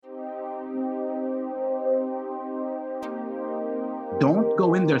Don't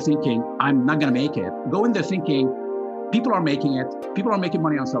go in there thinking, I'm not going to make it. Go in there thinking, people are making it. People are making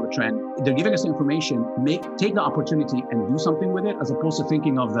money on Sell the Trend. They're giving us the information. Take the opportunity and do something with it, as opposed to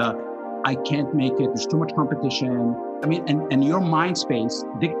thinking of I can't make it. There's too much competition. I mean, and your mind space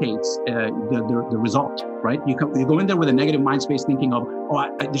dictates the result, right? You go in there with a negative mind space thinking of,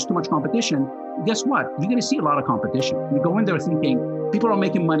 there's too much competition. Guess what? You're going to see a lot of competition. You go in there thinking, people are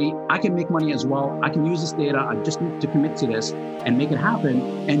making money. I can make money as well. I can use this data. I just need to commit to this and make it happen.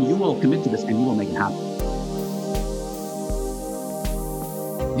 And you will commit to this and you will make it happen.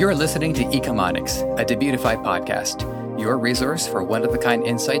 You're listening to Ecomonics, a Debutify podcast, your resource for one-of-a-kind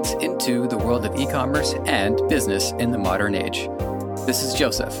insights into the world of e-commerce and business in the modern age. This is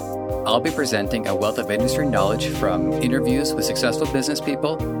Joseph. I'll be presenting a wealth of industry knowledge from interviews with successful business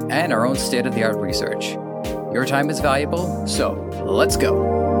people and our own state-of-the-art research. Your time is valuable, so let's go.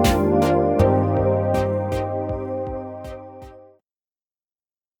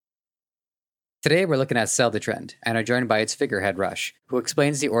 Today, we're looking at Sell the Trend and are joined by its figurehead, Rush, who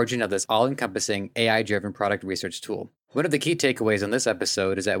explains the origin of this all-encompassing AI-driven product research tool. One of the key takeaways on this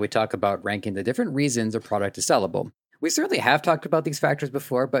episode is that we talk about ranking the different reasons a product is sellable. We certainly have talked about these factors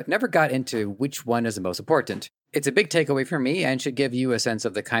before, but never got into which one is the most important. It's a big takeaway for me and should give you a sense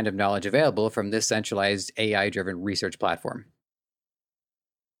of the kind of knowledge available from this centralized AI-driven research platform.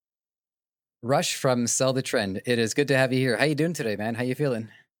 Rush from Sell the Trend, it is good to have you here. How you doing today, man? How you feeling?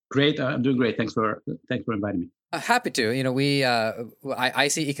 Great. I'm doing great. Thanks for inviting me. Happy to. I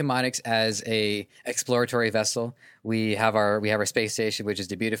see Ecomonics as a exploratory vessel. We have our space station, which is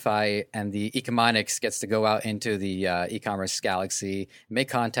Debutify, and the Ecomonics gets to go out into the e-commerce galaxy, make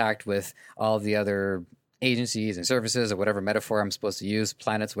contact with all the other agencies and services, or whatever metaphor I'm supposed to use,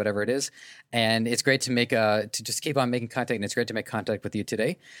 planets, whatever it is. And it's great to just keep on making contact, and it's great to make contact with you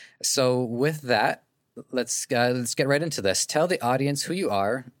today. So with that, let's get right into this. Tell the audience who you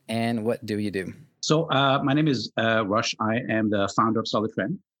are and what do you do. So my name is Rush. I am the founder of Sell the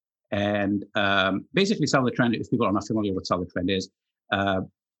Trend. And basically Sell the Trend, if people are not familiar with Sell the Trend is,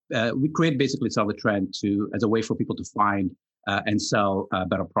 we create basically Sell the Trend as a way for people to find and sell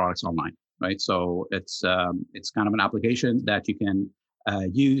better products online, right? So it's kind of an application that you can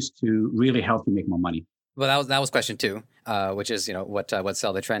use to really help you make more money. Well, that was question two, which is, what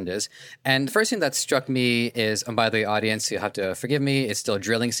Sell the Trend is. And the first thing that struck me is, and by the way, audience, you'll have to forgive me, it's still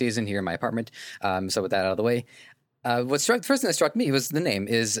drilling season here in my apartment. So with that out of the way, the first thing that struck me was the name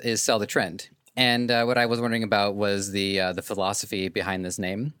is Sell the Trend. And what I was wondering about was the philosophy behind this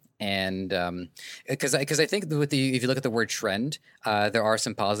name. And because I think if you look at the word trend, there are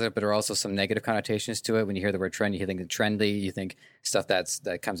some positive, but there are also some negative connotations to it. When you hear the word trend, you think trendy, you think stuff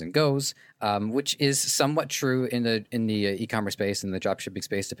that comes and goes, which is somewhat true in the e-commerce space and the dropshipping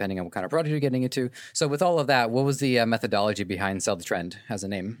space, depending on what kind of product you're getting into. So with all of that, what was the methodology behind Sell the Trend as a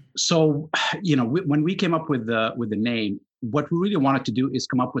name? So when we came up with the name, what we really wanted to do is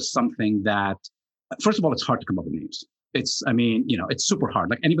come up with something that, first of all, it's hard to come up with names. It's super hard.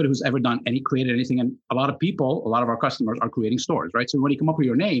 Like anybody who's ever created anything, and a lot of our customers are creating stores, right? So when you come up with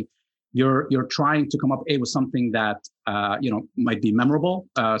your name, you're trying to come up with something that, might be memorable,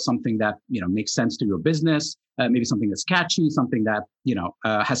 something that, makes sense to your business, maybe something that's catchy, something that,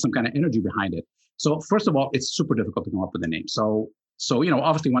 has some kind of energy behind it. So first of all, it's super difficult to come up with a name. So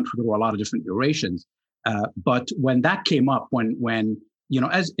obviously went through a lot of different iterations. But when that came up, when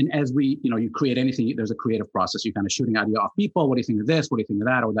as we, you create anything, there's a creative process. You're kind of shooting idea off people. What do you think of this? What do you think of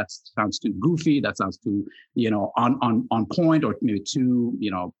that? Or that sounds too goofy. That sounds too, on point, or maybe too,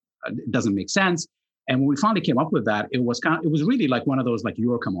 it doesn't make sense. And when we finally came up with that, it was really like one of those like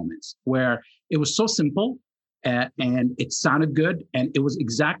Eureka moments where it was so simple and it sounded good. And it was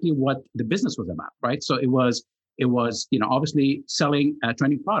exactly what the business was about, right? So it was, obviously selling a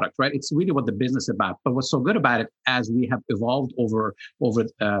trending product, right? It's really what the business is about. But what's so good about it, as we have evolved over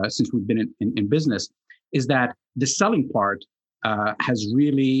since we've been in business, is that the selling part has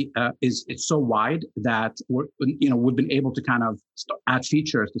really it's so wide that we've been able to kind of add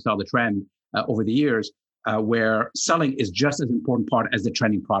features to Sell the Trend over the years, where selling is just as important part as the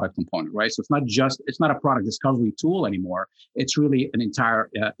trending product component, right? So it's not a product discovery tool anymore. It's really an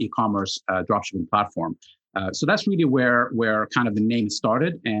entire e-commerce dropshipping platform. So that's really where kind of the name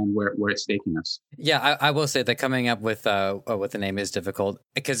started and where it's taking us. Yeah, I will say that coming up with what the name is difficult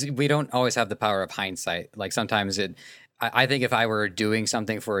because we don't always have the power of hindsight. Like sometimes I think if I were doing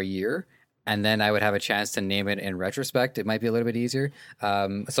something for a year and then I would have a chance to name it in retrospect, it might be a little bit easier.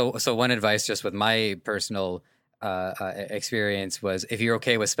 So one advice just with my personal experience was if you're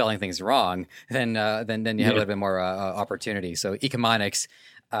okay with spelling things wrong, then you have a little bit more opportunity. So Ecomonics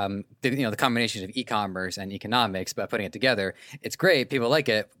the combination of e-commerce and economics, but putting it together, it's great. People like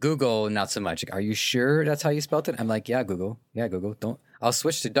it. Google, not so much. Like, are you sure that's how you spelled it? I'm like, yeah, Google. Don't. I'll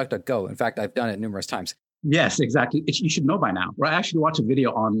switch to DuckDuckGo. In fact, I've done it numerous times. Yes, exactly. You should know by now. I actually watched a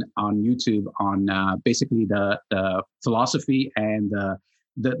video on YouTube on basically the philosophy and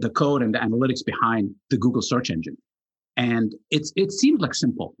the code and the analytics behind the Google search engine. And it seems like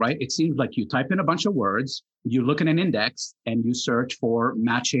simple, right? It seems like you type in a bunch of words, you look at an index, and you search for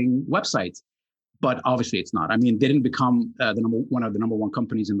matching websites. But obviously, it's not. I mean, they didn't become one of the number one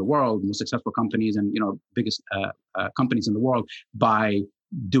companies in the world, most successful companies, and biggest companies in the world by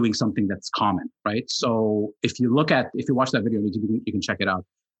doing something that's common, right? So if you watch that video, you can check it out.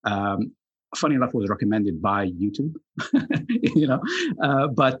 Funny enough, it was recommended by YouTube,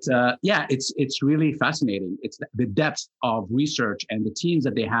 but it's really fascinating. It's the depth of research and the teams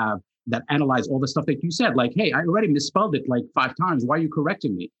that they have that analyze all the stuff that you said, like, hey, I already misspelled it like 5 times. Why are you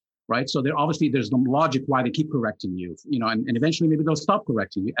correcting me? Right. So there's some logic why they keep correcting you, and eventually maybe they'll stop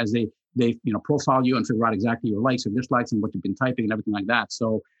correcting you as they profile you and figure out exactly your likes or dislikes and what you've been typing and everything like that.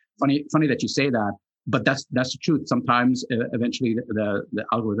 So funny that you say that, but that's the truth. Sometimes eventually the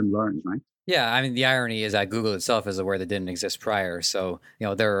algorithm learns, right? Yeah, I mean, the irony is that Google itself is a word that didn't exist prior. So,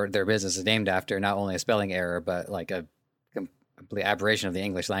 their business is named after not only a spelling error, but like a complete aberration of the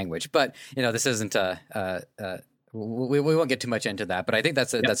English language. But, this isn't we won't get too much into that, but I think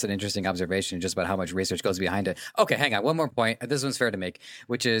that's an interesting observation just about how much research goes behind it. Okay, hang on. One more point. This one's fair to make,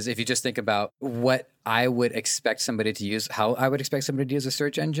 which is if you just think about what I would expect somebody to use, how I would expect somebody to use a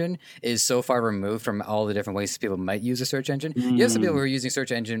search engine is so far removed from all the different ways people might use a search engine. You have some people who are using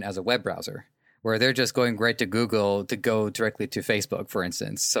search engine as a web browser, where they're just going right to Google to go directly to Facebook, for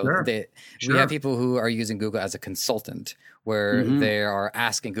instance. So we have people who are using Google as a consultant, where they are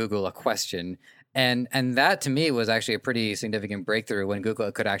asking Google a question. And that to me was actually a pretty significant breakthrough when Google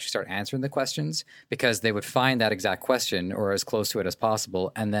could actually start answering the questions, because they would find that exact question or as close to it as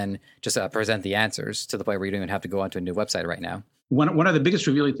possible and then just present the answers to the point where you don't even have to go onto a new website right now. One of the biggest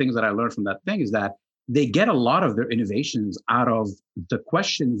revealing things that I learned from that thing is that they get a lot of their innovations out of the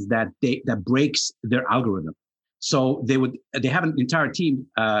questions that breaks their algorithm. So they have an entire team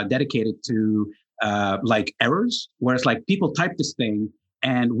dedicated to like errors, where it's like people type this thing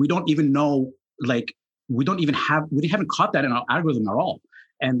and we don't even know. Like we haven't caught that in our algorithm at all.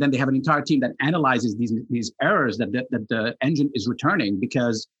 And then they have an entire team that analyzes these errors that the engine is returning,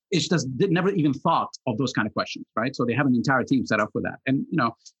 because it's just never even thought of those kind of questions, right? So they have an entire team set up for that, and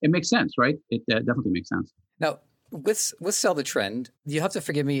it makes sense, right? It definitely makes sense. Now, with Sell the Trend, you have to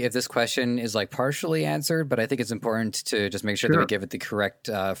forgive me if this question is like partially answered, but I think it's important to just make sure that we give it the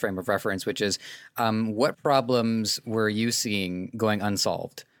correct frame of reference, which is what problems were you seeing going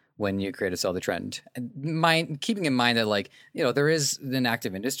unsolved when you created Sell the Trend? Keeping in mind that there is an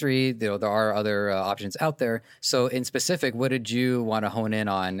active industry, there are other options out there. So in specific, what did you want to hone in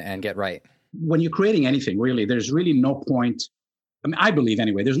on and get right? When you're creating anything, really, there's really no point. I mean, I believe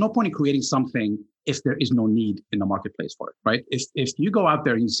anyway, there's no point in creating something if there is no need in the marketplace for it, right? If you go out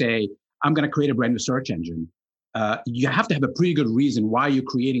there and you say, I'm going to create a brand new search engine, you have to have a pretty good reason why you're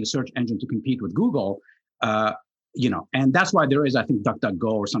creating a search engine to compete with Google. And that's why there is, I think,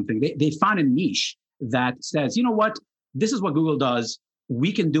 DuckDuckGo or something. They found a niche that says, you know what, this is what Google does.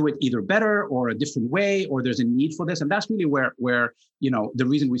 We can do it either better or a different way, or there's a need for this. And that's really where the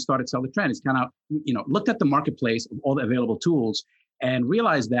reason we started Sell the Trend is kind of, looked at the marketplace of all the available tools and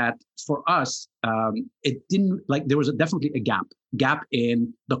realized that for us, it didn't, there was definitely a gap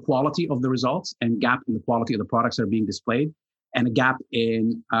in the quality of the results and gap in the quality of the products that are being displayed, and a gap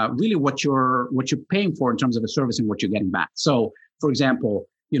in really what you're paying for in terms of a service and what you're getting back. So, for example,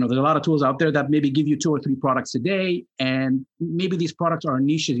 there's a lot of tools out there that maybe give you 2 or 3 products a day, and maybe these products are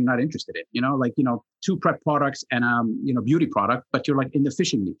niches you're not interested in. 2 prep products and beauty product, but you're like in the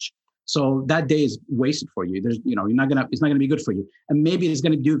fishing niche. So that day is wasted for you. It's not gonna be good for you, and maybe it's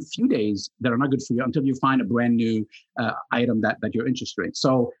gonna do a few days that are not good for you until you find a brand new item that you're interested in.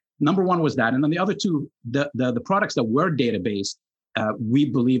 So number one was that, and then the other two, the products that were data-based, we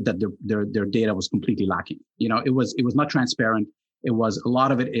believe that their data was completely lacking. It was not transparent. It was, a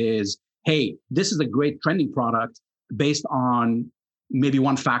lot of it is, hey, this is a great trending product based on maybe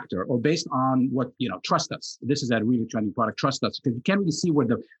one factor, or based on what, trust us. This is a really trending product. Trust us, because you can't really see where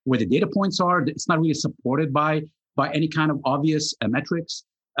the data points are. It's not really supported by any kind of obvious metrics.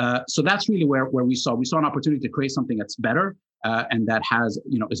 So that's really where we saw an opportunity to create something that's better. And that has,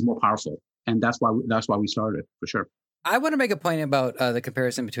 is more powerful. And that's why we started, for sure. I want to make a point about the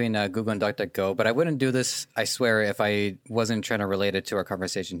comparison between Google and DuckDuckGo, but I wouldn't do this, I swear, if I wasn't trying to relate it to our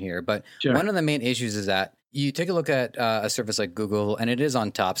conversation here. But Sure. one of the main issues is that you take a look at a service like Google, and it is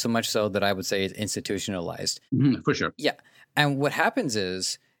on top, so much so that I would say it's institutionalized. For sure. Yeah. And what happens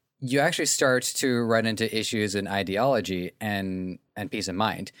is you actually start to run into issues in ideology and peace of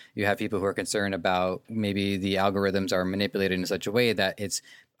mind. You have people who are concerned about maybe the algorithms are manipulated in such a way that it's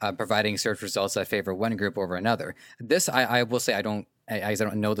providing search results that favor one group over another. This, I will say, I don't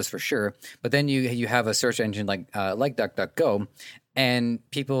know this for sure. But then you have a search engine like DuckDuckGo, and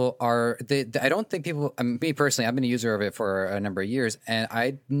people are I don't think people. Me personally, I've been a user of it for a number of years, and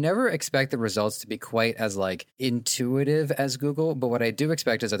I never expect the results to be quite as like intuitive as Google. But what I do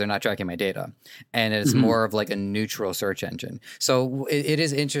expect is that they're not tracking my data, and it's more of like a neutral search engine. So it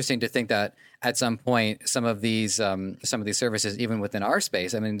is interesting to think that at some point, some of these services, even within our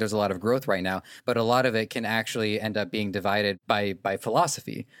space, I mean, there's a lot of growth right now, but a lot of it can actually end up being divided by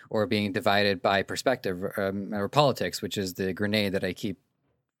philosophy or being divided by perspective or politics, which is the grenade that I keep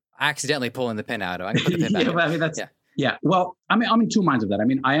accidentally pulling the pin out of. I can put the pin back. I mean, that's yeah. Well, I mean, I'm in two minds of that. I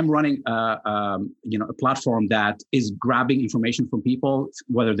mean, I am running a platform that is grabbing information from people,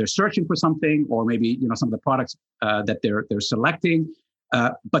 whether they're searching for something or maybe some of the products that they're selecting.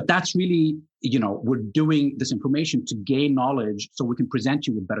 But that's really, we're doing this information to gain knowledge so we can present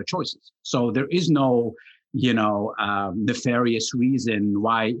you with better choices. So there is no, nefarious reason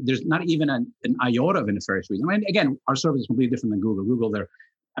why. There's not even an iota of a nefarious reason. I mean, again, our service is completely different than Google. Google, they're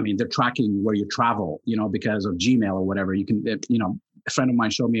tracking where you travel, because of Gmail or whatever. You can, a friend of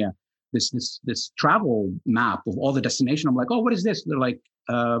mine showed me this travel map of all the destination. I'm like, oh, what is this? They're like,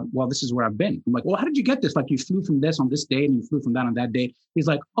 well, this is where I've been. I'm like, well, how did you get this? Like, you flew from this on this day and you flew from that on that day. He's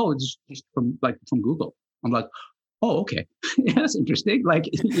like, oh, it's just from Google. I'm like, oh, okay. Yeah, that's interesting. Like,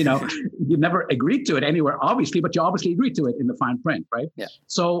 you never agreed to it anywhere, obviously, but you obviously agreed to it in the fine print, right? Yeah.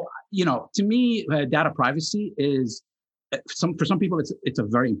 So, to me, data privacy is, for some people, it's a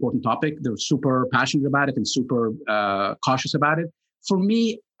very important topic. They're super passionate about it and super cautious about it. For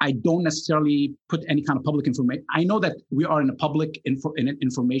me, I don't necessarily put any kind of public information. I know that we are in a public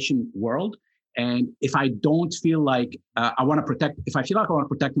information world. And if I don't feel like if I feel like I want to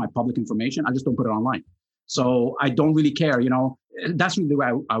protect my public information, I just don't put it online. So I don't really care, that's really the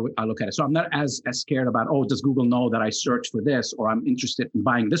way I look at it. So I'm not as scared about, oh, does Google know that I search for this, or I'm interested in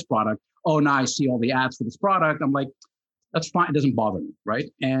buying this product? Oh, now I see all the ads for this product. I'm like, that's fine. It doesn't bother me, right?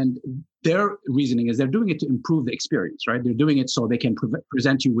 And their reasoning is they're doing it to improve the experience, right? They're doing it so they can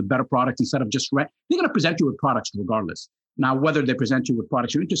present you with better products instead of just they're going to present you with products regardless. Now, whether they present you with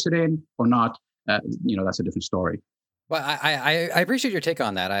products you're interested in or not, that's a different story. Well, I appreciate your take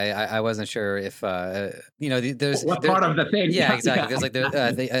on that. I wasn't sure if there's part of the thing. Yeah, exactly. There's like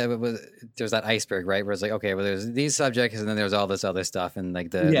there's that iceberg, right? Where it's like, okay, well, there's these subjects, and then there's all this other stuff, and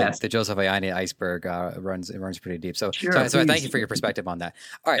like the Joseph Ayani iceberg runs pretty deep. So I thank you for your perspective on that.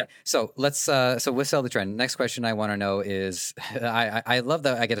 All right, so let's with Sell the Trend. Next question I want to know is I love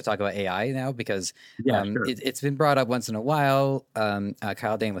that I get to talk about AI now because it's been brought up once in a while.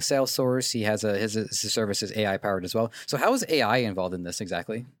 Kyle Dane with Salesforce, he has his service is AI powered as well. So how is AI involved in this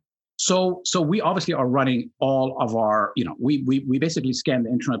exactly? So we obviously are running all of our, we basically scan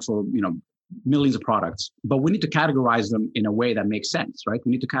the internet for, millions of products, but we need to categorize them in a way that makes sense, right?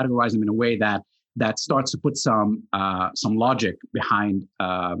 We need to categorize them in a way that starts to put some logic behind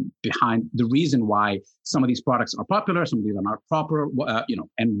the reason why some of these products are popular, some of these are not proper,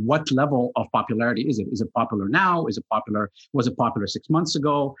 and what level of popularity is it? Is it popular now? Was it popular 6 months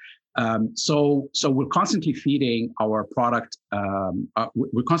ago? So we're constantly feeding our product,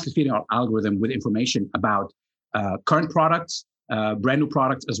 we're constantly feeding our algorithm with information about current products, brand new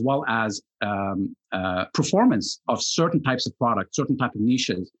products, as well as performance of certain types of products, certain type of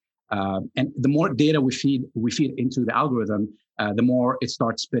niches. And the more data we feed into the algorithm, the more it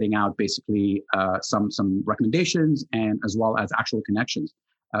starts spitting out basically some recommendations and as well as actual connections.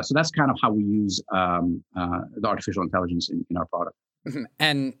 So that's kind of how we use the artificial intelligence in our product.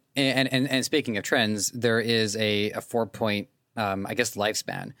 And speaking of trends, there is a 4-point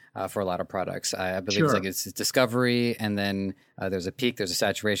lifespan for a lot of products. I believe it's discovery, and then there's a peak, there's a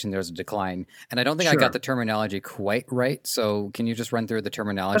saturation, there's a decline. And I don't think I got the terminology quite right. So can you just run through the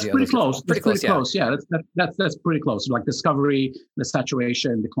terminology? That's pretty close. Pretty close. Yeah, that's pretty close. Like discovery, the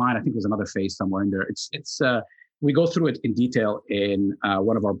saturation, decline. I think there's another phase somewhere in there. It's we go through it in detail in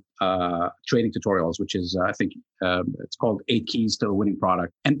one of our training tutorials, which is, I think it's called 8 Keys to a Winning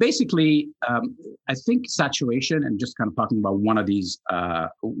Product. And basically, I think saturation, and just kind of talking about one of these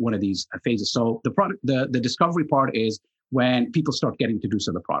phases. So the discovery part is when people start getting introduced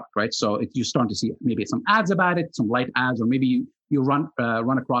to the product, right? So you're starting to see maybe some ads about it, some light ads, or maybe you run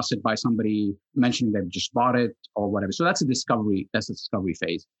across it by somebody mentioning they've just bought it or whatever. So that's a discovery. That's the discovery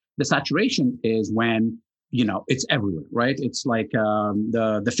phase. The saturation is when it's everywhere, right? It's like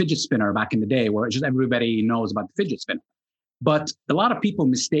the fidget spinner back in the day, where just everybody knows about the fidget spinner. But a lot of people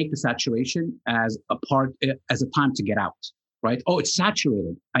mistake the saturation as a time to get out, right? Oh, it's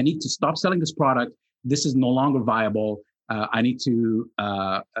saturated. I need to stop selling this product. This is no longer viable. I need to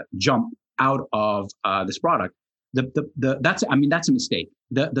jump out of this product. That's a mistake.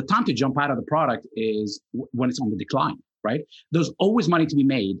 The time to jump out of the product is when it's on the decline, right? There's always money to be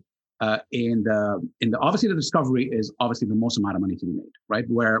made. In the obviously the discovery is obviously the most amount of money to be made, right?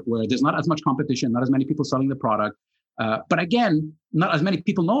 Where there's not as much competition, not as many people selling the product. But again, not as many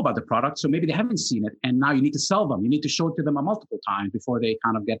people know about the product, so maybe they haven't seen it, and now you need to sell them. You need to show it to them multiple times before they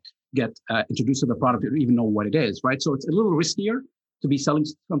kind of get introduced to the product or even know what it is, right? So it's a little riskier to be selling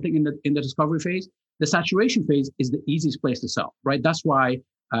something in the discovery phase. The saturation phase is the easiest place to sell, right? That's why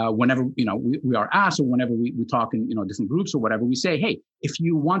whenever we are asked, or whenever we talk in different groups or whatever, we say, hey, if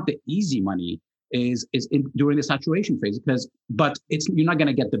you want the easy money, is during the saturation phase, but you're not going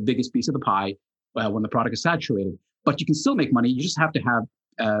to get the biggest piece of the pie when the product is saturated. But you can still make money. You just have to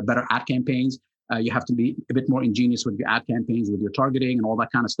have better ad campaigns. You have to be a bit more ingenious with your ad campaigns, with your targeting and all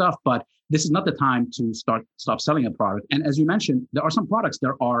that kind of stuff. But this is not the time to stop selling a product. And as you mentioned, there are some products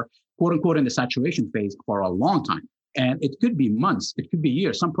that are quote unquote in the saturation phase for a long time. And it could be months, it could be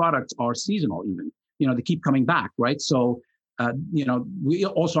years. Some products are seasonal even, they keep coming back, right? So, we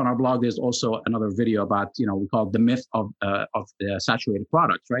also on our blog, there's also another video about, we call it the myth of the saturated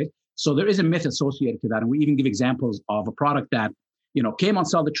products, right? So there is a myth associated to that. And we even give examples of a product that, came on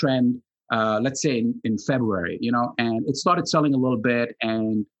Sell the Trend, let's say in February, and it started selling a little bit,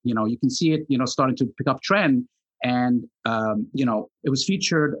 and, you can see it, starting to pick up trend. And, it was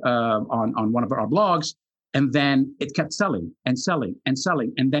featured on one of our blogs, and then it kept selling and selling and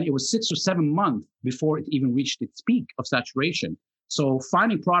selling. And then it was 6 or 7 months before it even reached its peak of saturation. So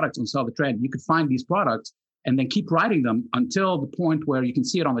finding products on Sell the Trend, you could find these products and then keep writing them until the point where you can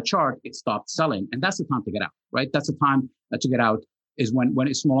see it on the chart, it stopped selling. And that's the time to get out, right? That's the time to get out is when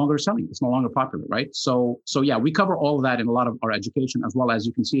it's no longer selling. It's no longer popular, right? So yeah, we cover all of that in a lot of our education, as well as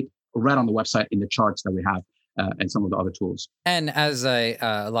you can see it right on the website in the charts that we have. And some of the other tools. And as a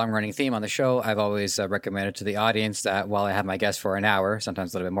long-running theme on the show, I've always recommended to the audience that while I have my guests for an hour,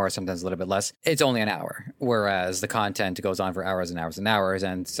 sometimes a little bit more, sometimes a little bit less, it's only an hour. Whereas the content goes on for hours and hours and hours,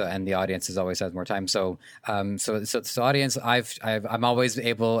 and the audience always has more time. So audience, I'm always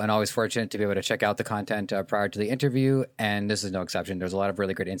able and always fortunate to be able to check out the content prior to the interview, and this is no exception. There's a lot of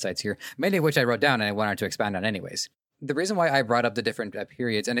really great insights here, many of which I wrote down and I wanted to expand on anyways. The reason why I brought up the different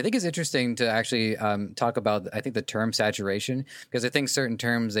periods, and I think it's interesting to actually talk about, I think, the term saturation, because I think certain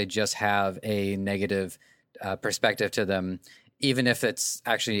terms, they just have a negative perspective to them, even if it's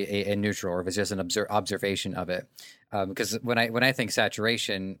actually a neutral, or if it's just an observation of it. Because when I think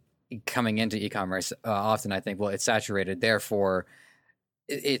saturation coming into e-commerce, often I think, well, it's saturated, therefore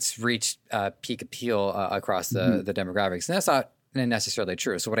it's reached peak appeal across the demographics. And that's not necessarily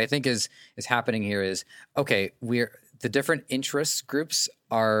true. So what I think is happening here is, okay, the different interest groups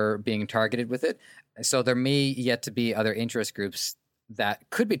are being targeted with it. So there may yet to be other interest groups that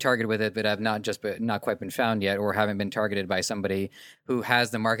could be targeted with it, but have not quite been found yet, or haven't been targeted by somebody who has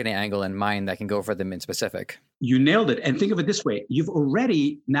the marketing angle in mind that can go for them in specific. You nailed it. And think of it this way. You've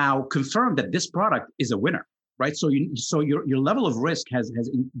already now confirmed that this product is a winner, right? So your level of risk has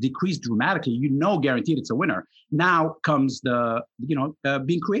decreased dramatically. Guaranteed it's a winner. Now comes the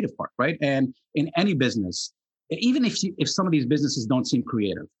being creative part, right? And in any business, even if some of these businesses don't seem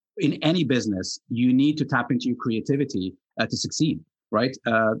creative, in any business, you need to tap into your creativity to succeed, right?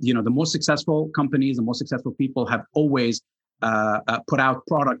 The most successful companies, the most successful people have always put out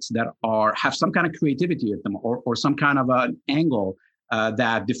products that have some kind of creativity with them, or some kind of an angle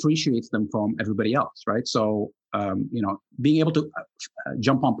that differentiates them from everybody else, right? So, being able to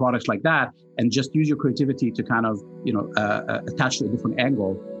jump on products like that and just use your creativity to kind of, attach to a different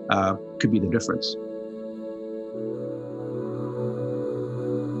angle could be the difference.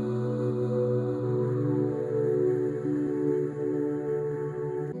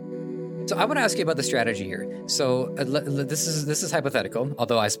 So I want to ask you about the strategy here. So this is hypothetical,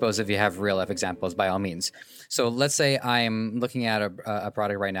 although I suppose if you have real life examples, by all means. So let's say I'm looking at a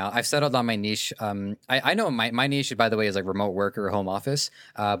product right now. I've settled on my niche. I know my niche, by the way, is like remote work or home office.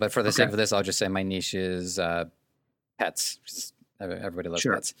 But for the sake of this, I'll just say my niche is pets. Everybody loves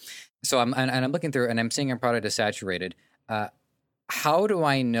pets. So I'm looking through and I'm seeing a product is saturated. How do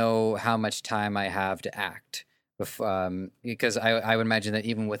I know how much time I have to act? Because I would imagine that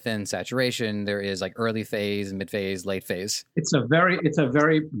even within saturation, there is like early phase, mid phase, late phase. It's a very good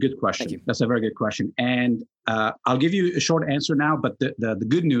Thank question. you. That's a very good question, and I'll give you a short answer now. But the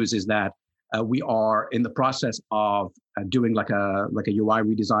good news is that we are in the process of doing like a UI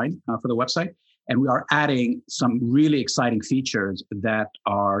redesign for the website, and we are adding some really exciting features that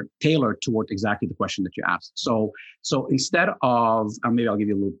are tailored toward exactly the question that you asked. So instead of maybe I'll give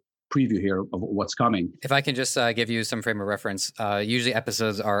you a little preview here of what's coming. If I can just give you some frame of reference, usually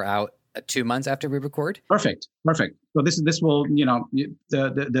episodes are out 2 months after we record. Perfect. So this will,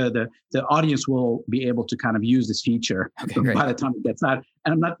 the audience will be able to kind of use this feature by the time it gets out.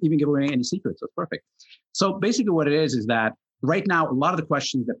 And I'm not even giving away any secrets. So it's perfect. So basically what it is that right now, a lot of the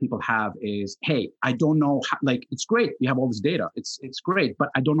questions that people have is, hey, I don't know how, like, it's great. You have all this data. It's great, but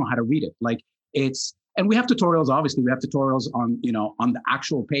I don't know how to read it. Like and we have tutorials, obviously we have tutorials on the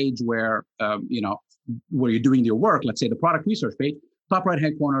actual page where, where you're doing your work. Let's say the product research page, top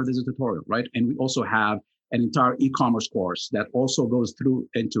right-hand corner, there's a tutorial, right? And we also have an entire e-commerce course that also goes through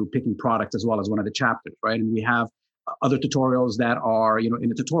into picking products as well as one of the chapters, right? And we have other tutorials that are, in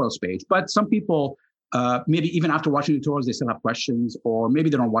the tutorials page. But some people, maybe even after watching tutorials, they still have questions, or maybe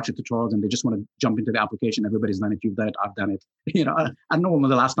they don't watch the tutorials and they just want to jump into the application. Everybody's done it. You've done it. I've done it. I don't know when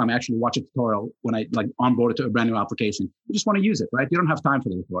the last time I actually watched a tutorial when I onboarded to a brand new application. You just want to use it, right? You don't have time for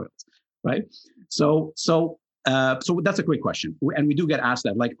the tutorials, right? So that's a great question. And we do get asked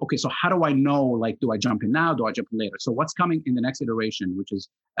that, like, okay, so how do I know, like, do I jump in now? Do I jump in later? So what's coming in the next iteration, which is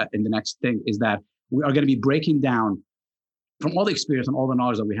in the next thing, is that we are going to be breaking down from all the experience and all the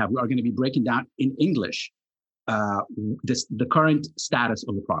knowledge that we have. We are going to be breaking down in English the current status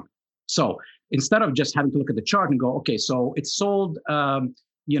of the product. So instead of just having to look at the chart and go, okay, so it's sold,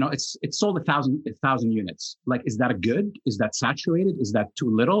 it's sold 1,000 units. Like, is that a good? Is that saturated? Is that too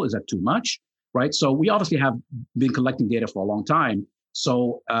little? Is that too much? Right. So we obviously have been collecting data for a long time.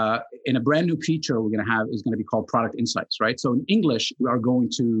 So in a brand new feature we're going to have is going to be called Product Insights. Right. So in English, we are going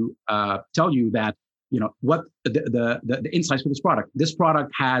to tell you that, what the insights for this product. This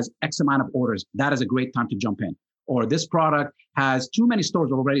product has X amount of orders. That is a great time to jump in. Or this product has too many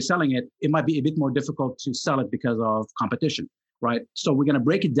stores already selling it. It might be a bit more difficult to sell it because of competition. Right. So we're going to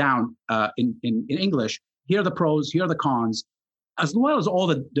break it down in English. Here are the pros. Here are the cons, as well as all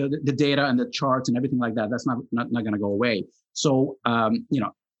the data and the charts and everything like that. That's not going to go away. So,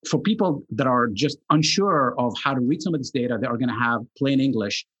 for people that are just unsure of how to read some of this data, they are going to have plain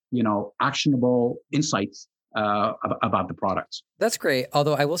English, actionable insights about the products. That's great.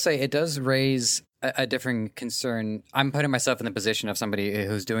 Although I will say it does raise a different concern. I'm putting myself in the position of somebody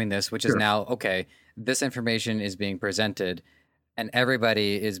who's doing this, which is now, okay, this information is being presented and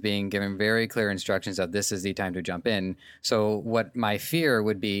everybody is being given very clear instructions that this is the time to jump in. So what my fear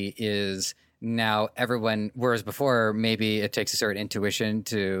would be is now everyone, whereas before maybe it takes a certain intuition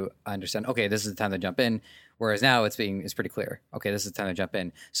to understand, okay, this is the time to jump in. Whereas now it's pretty clear. Okay, this is the time to jump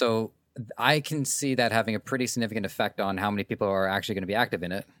in. So I can see that having a pretty significant effect on how many people are actually going to be active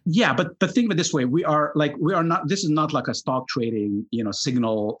in it. Yeah, but think of it this way: we are not. This is not like a stock trading,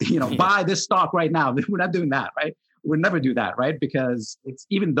 signal. Buy this stock right now. We're not doing that, right? We'll never do that, right? Because it's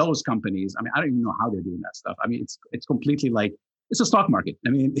even those companies. I mean, I don't even know how they're doing that stuff. I mean, it's completely like it's a stock market. I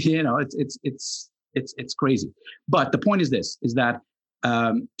mean, it's crazy. But the point is this: is that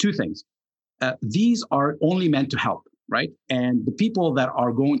two things. These are only meant to help. Right. And the people that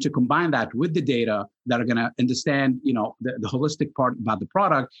are going to combine that with the data that are going to understand, the holistic part about the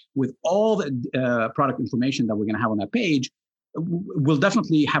product with all the product information that we're going to have on that page will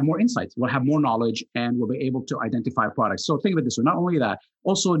definitely have more insights. We'll have more knowledge and we'll be able to identify products. So think of it this way. Not only that,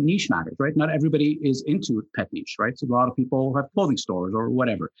 also niche matters, right? Not everybody is into pet niche, right? So a lot of people have clothing stores or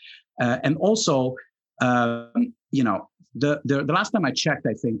whatever. And also, the last time I checked,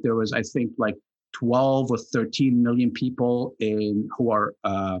 I think there was, like 12 or 13 million people who are,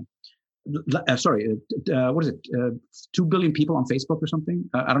 what is it? 2 billion people on Facebook or something.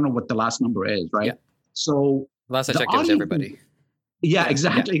 I don't know what the last number is, right? Yeah. So last I checked, it was everybody. Yeah,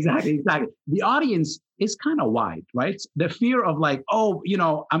 exactly. The audience is kind of wide, right? The fear of like, I'm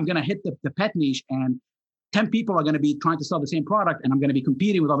going to hit the pet niche and 10 people are going to be trying to sell the same product and I'm going to be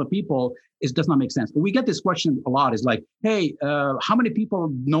competing with other people. It does not make sense. But we get this question a lot is like, hey, how many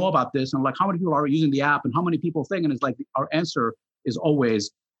people know about this? And like, how many people are using the app and how many people think? And it's like, our answer is always,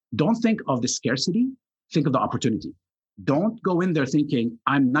 don't think of the scarcity, think of the opportunity. Don't go in there thinking,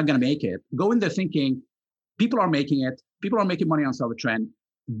 I'm not going to make it. Go in there thinking, people are making it. People are making money on Sell the Trend.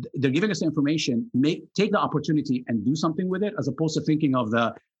 They're giving us the information. Take the opportunity and do something with it, as opposed to thinking of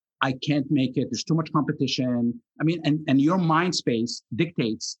the I can't make it. There's too much competition. I mean, and your mind space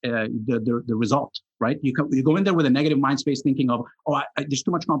dictates the result, right? You go in there with a negative mind space thinking of, there's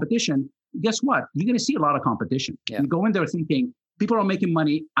too much competition. Guess what? You're going to see a lot of competition. Yeah. You go in there thinking, people are making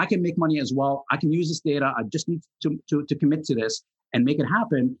money. I can make money as well. I can use this data. I just need to commit to this and make it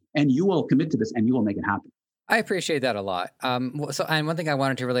happen. And you will commit to this and you will make it happen. I appreciate that a lot. And one thing I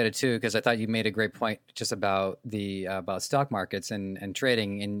wanted to relate it to, because I thought you made a great point just about the about stock markets and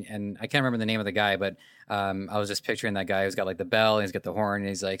trading. And I can't remember the name of the guy, but I was just picturing that guy who's got like the bell and he's got the horn and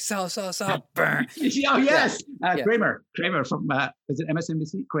he's like, sell, burn. Oh, yes. Kramer from, is it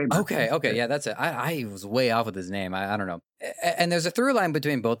MSNBC? Kramer. Okay. Yeah, that's it. I was way off with his name. I don't know. And there's a through line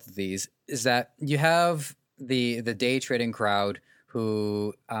between both of these is that you have the day trading crowd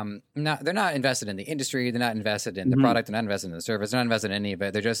who they're not invested in the industry, they're not invested in the product, they're not invested in the service, they're not invested in any of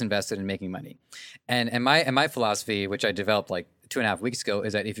it. They're just invested in making money. And my philosophy, which I developed like 2.5 weeks ago,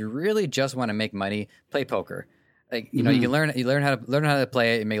 is that if you really just want to make money, play poker. Like you know, you learn how to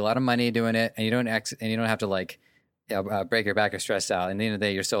play it. You make a lot of money doing it, and you don't have to like break your back or stress out. And at the end of the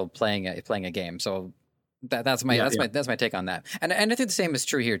day, you're still playing a game. So that's my take on that. And I think the same is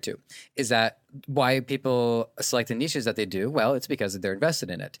true here too. Is that why people select the niches that they do? Well, it's because they're invested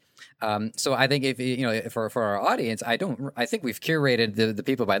in it. So I think if for our audience, I think we've curated the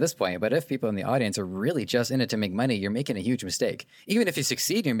people by this point. But if people in the audience are really just in it to make money, you're making a huge mistake. Even if you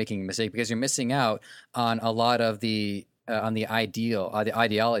succeed, you're making a mistake because you're missing out on a lot of the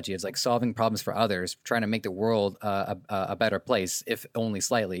ideology. It's like solving problems for others, trying to make the world a better place, if only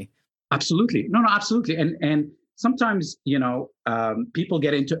slightly. Absolutely. No, absolutely. And sometimes, people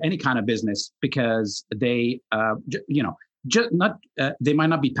get into any kind of business because they, they might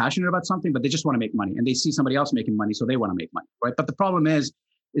not be passionate about something, but they just want to make money and they see somebody else making money. So they want to make money, right? But the problem is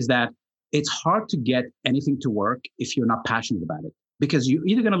that it's hard to get anything to work if you're not passionate about it, because you're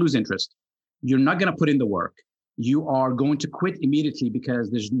either going to lose interest, you're not going to put in the work, you are going to quit immediately because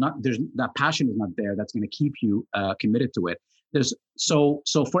there's that passion is not there. That's going to keep you committed to it. So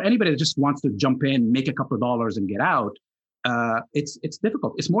for anybody that just wants to jump in, make a couple of dollars and get out, it's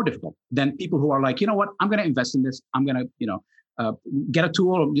difficult. It's more difficult than people who are like, you know what, I'm going to invest in this. I'm going to, get a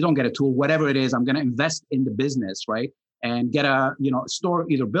tool, or you don't get a tool, whatever it is, I'm going to invest in the business, right? And get a, store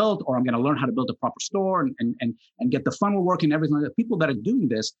either built, or I'm going to learn how to build a proper store and get the funnel working and everything. The people that are doing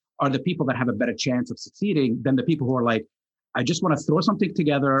this are the people that have a better chance of succeeding than the people who are like, I just want to throw something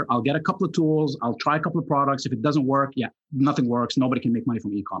together. I'll get a couple of tools. I'll try a couple of products. If it doesn't work, nothing works. Nobody can make money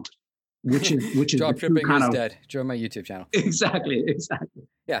from e-commerce, which is dropshipping is dead. Join my YouTube channel. Exactly.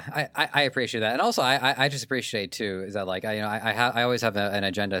 Yeah, I appreciate that, and also I just appreciate too is that like I always have an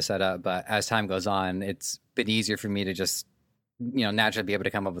agenda set up, but as time goes on, it's been easier for me to just naturally be able to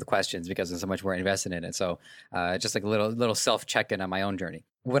come up with questions because I'm so much more invested in it. So just like a little self check-in on my own journey.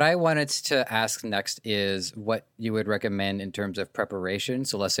 What I wanted to ask next is what you would recommend in terms of preparation.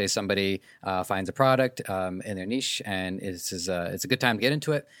 So let's say somebody finds a product in their niche and it's a good time to get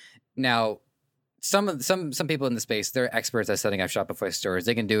into it. Now, some people in the space, they're experts at setting up Shopify stores.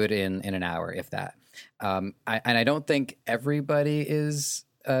 They can do it in an hour, if that. I don't think everybody is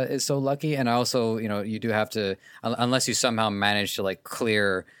so lucky. And also, you do have to, unless you somehow manage to like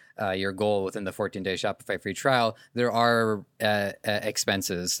clear your goal within the 14-day Shopify free trial, there are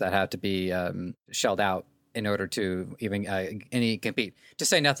expenses that have to be shelled out in order to even compete. To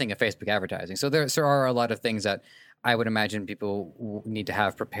say nothing of Facebook advertising. So there are a lot of things that I would imagine people need to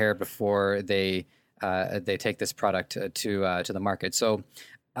have prepared before they take this product to the market. So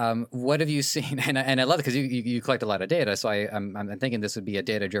what have you seen? And I love it because you collect a lot of data. So I'm thinking this would be a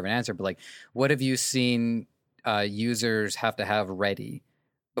data-driven answer. But like, what have you seen users have to have ready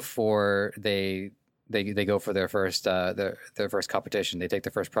before they go for their first competition? They take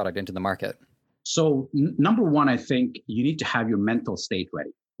their first product into the market. So number one, I think you need to have your mental state ready,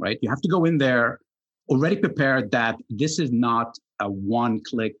 right? You have to go in there already prepared that this is not a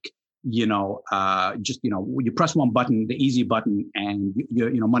one-click, you press one button, the easy button, and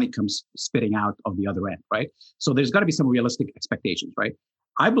money comes spitting out of the other end, right? So there's got to be some realistic expectations, right?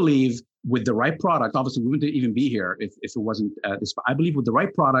 I believe with the right product, obviously we wouldn't even be here if it wasn't this. I believe with the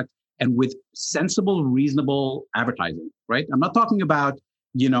right product and with sensible, reasonable advertising, right? I'm not talking about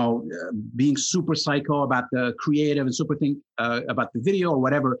being super psycho about the creative and super think about the video or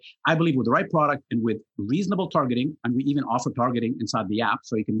whatever. I believe with the right product and with reasonable targeting, and we even offer targeting inside the app,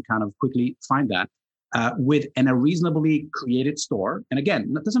 so you can kind of quickly find that, with a reasonably created store. And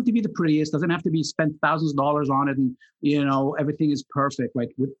again, it doesn't have to be the prettiest, doesn't have to be spent thousands of dollars on it, and everything is perfect, right?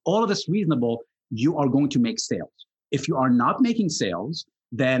 With all of this reasonable, you are going to make sales. If you are not making sales,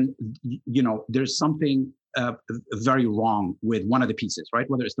 then there's something very wrong with one of the pieces, right?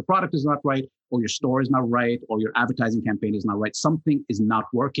 Whether it's the product is not right, or your store is not right, or your advertising campaign is not right, something is not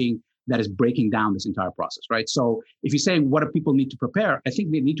working that is breaking down this entire process, right? So if you're saying what do people need to prepare, I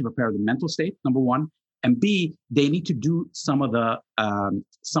think they need to prepare the mental state, number one, and B, they need to do some of the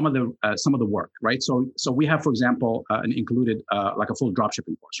work, right? So we have, for example, an included like a full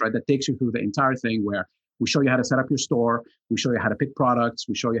dropshipping course, right? That takes you through the entire thing where we show you how to set up your store, we show you how to pick products,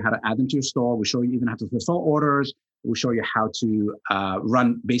 we show you how to add them to your store, we show you even how to fulfill orders, we show you how to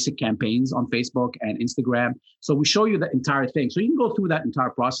run basic campaigns on Facebook and Instagram. So we show you the entire thing. So you can go through that entire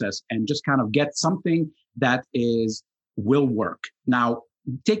process and just kind of get something that will work. Now,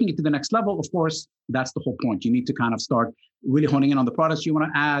 taking it to the next level, of course, that's the whole point. You need to kind of start really honing in on the products you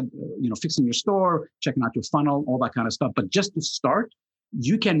want to add, fixing your store, checking out your funnel, all that kind of stuff. But just to start,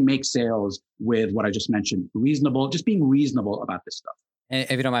 you can make sales with what I just mentioned, just being reasonable about this stuff. And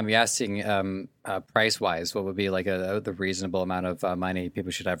if you don't mind me asking, price-wise, what would be like the reasonable amount of money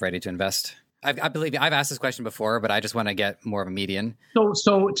people should have ready to invest? I believe I've asked this question before, but I just want to get more of a median.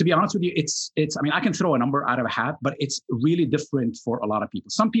 So to be honest with you, it's. I mean, I can throw a number out of a hat, but it's really different for a lot of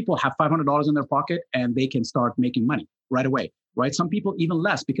people. Some people have $500 in their pocket and they can start making money right away, right? Some people even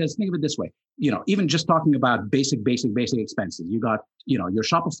less, because think of it this way, even just talking about basic expenses, you got, your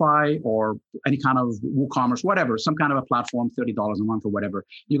Shopify or any kind of WooCommerce, whatever, some kind of a platform, $30 a month or whatever.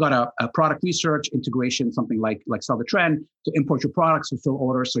 You got a product research integration, something like Sell the Trend to import your products, fulfill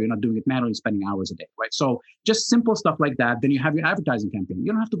orders, so you're not doing it manually, spending hours a day, right? So just simple stuff like that. Then you have your advertising campaign.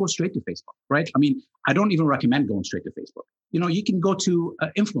 You don't have to go straight to Facebook, right? I mean, I don't even recommend going straight to Facebook. You can go to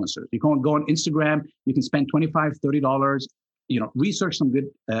influencers. You can go on Instagram. You can spend $25, $30. Research some good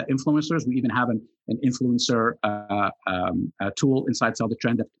influencers. We even have an influencer tool inside Sell the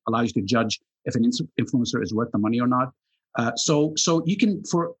Trend that allows you to judge if an influencer is worth the money or not. So you can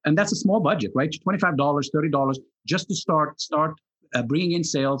and that's a small budget, right? $25, $30 just to start bringing in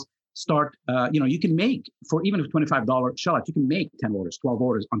sales. You can make for even a $25 shell out, you can make 10 orders, 12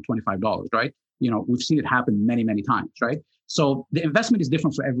 orders on $25, right? We've seen it happen many, many times, right? So the investment is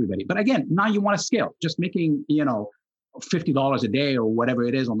different for everybody. But again, now you want to scale. Just making, $50 a day or whatever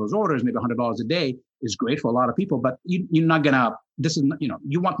it is on those orders, maybe $100 a day is great for a lot of people, but you're not gonna,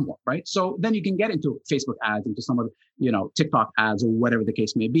 you want more, right? So then you can get into Facebook ads, into some of the, TikTok ads or whatever the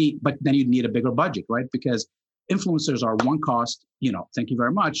case may be, but then you need a bigger budget, right? Because influencers are one cost, thank you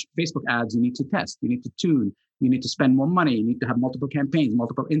very much. Facebook ads, you need to test, you need to tune, you need to spend more money, you need to have multiple campaigns,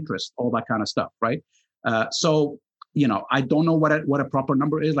 multiple interests, all that kind of stuff, right? So I don't know what a proper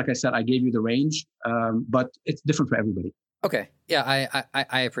number is. Like I said, I gave you the range, but it's different for everybody. Okay. Yeah,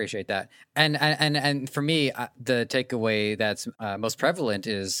 I appreciate that. And for me, the takeaway that's most prevalent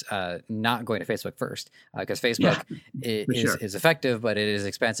is not going to Facebook first, because Facebook is effective, but it is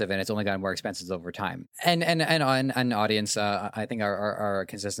expensive, and it's only gotten more expensive over time. And an audience, I think our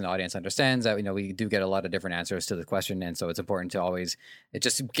consistent audience understands that we do get a lot of different answers to the question, and so it's important to always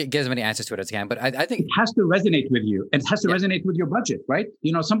just get as many answers to it as you can. But I think it has to resonate with you, and it has to resonate with your budget, right?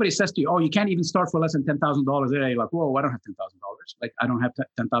 Somebody says to you, "Oh, you can't even start for less than $10,000 a day." You're like, "Whoa, I don't have $10,000. Like, I don't have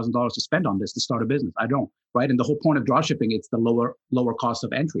 $10,000 to spend on this to start a business. I don't, right?" And the whole point of dropshipping, it's the lower cost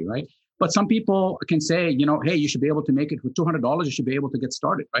of entry, right? But some people can say, hey, you should be able to make it with $200. You should be able to get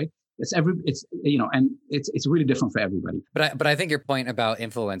started, right? And it's really different for everybody. But I think your point about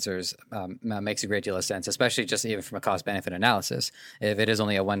influencers makes a great deal of sense, especially just even from a cost benefit analysis. If it is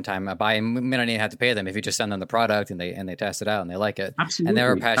only a one-time buy, you may not even have to pay them. If you just send them the product and they test it out and they like it, absolutely, and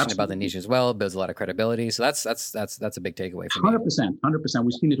they're passionate about the niche as well, it builds a lot of credibility. So that's a big takeaway for me. 100%.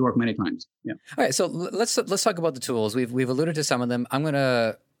 We've seen it work many times. Yeah. All right, so let's talk about the tools. We've alluded to some of them. I'm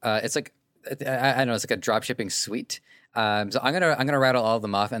gonna. It's like I know it's like a drop shipping suite. So I'm gonna rattle all of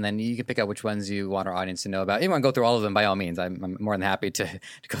them off, and then you can pick out which ones you want our audience to know about. If you want to go through all of them, by all means, I'm more than happy to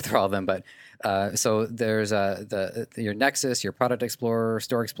go through all of them. But so there's your Nexus, your Product Explorer,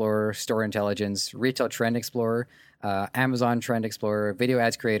 Store Intelligence, Retail Trend Explorer, Amazon Trend Explorer, Video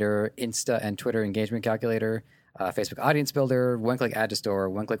Ads Creator, Insta and Twitter Engagement Calculator, Facebook Audience Builder, One-Click Add to Store,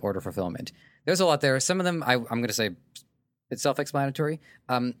 One-Click Order Fulfillment. There's a lot there. Some of them I'm going to say it's self-explanatory.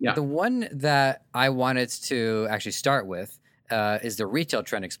 The one that I wanted to actually start with is the Retail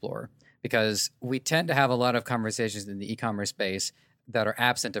Trend Explorer, because we tend to have a lot of conversations in the e-commerce space that are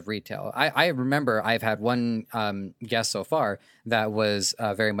absent of retail. I remember I've had one guest so far that was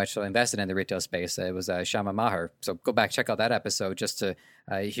very much so invested in the retail space. It was Shama Maher. So go back, check out that episode just to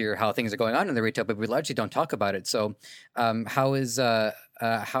hear how things are going on in the retail, but we largely don't talk about it. So how does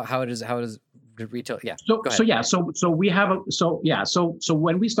retail? Yeah. So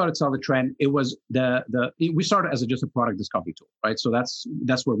when we started Sell the Trend, it was we started as just a product discovery tool, right? So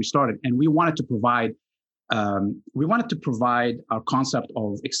that's where we started, and we wanted to provide we wanted to provide our concept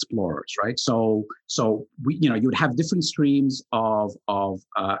of explorers, right? So we, you would have different streams of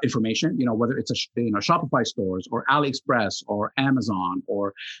information, whether it's Shopify stores or AliExpress or Amazon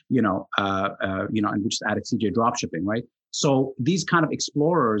or and we just added CJ dropshipping, right? So these kind of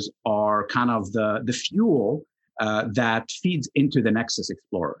explorers are kind of the fuel that feeds into the Nexus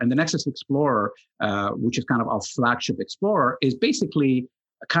Explorer. And the Nexus Explorer, which is kind of our flagship explorer, is basically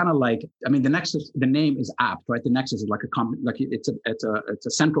kind of like, the Nexus, the name is apt, right? The Nexus is like it's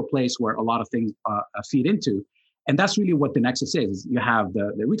a central place where a lot of things feed into. And that's really what the Nexus is. You have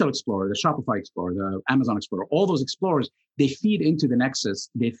the Retail Explorer, the Shopify Explorer, the Amazon Explorer, all those explorers, they feed into the Nexus,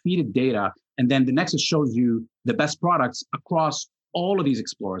 they feed it data, and then the Nexus shows you the best products across all of these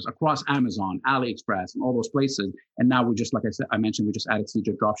explorers, across Amazon, AliExpress, and all those places. And now we just, like I mentioned, we just added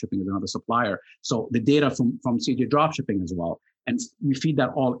CJ Dropshipping as another supplier. So the data from CJ Dropshipping as well. And we feed that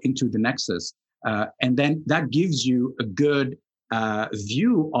all into the Nexus. And then that gives you a good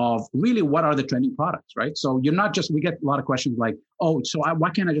view of really what are the trending products, right? So you're not just, we get a lot of questions like, why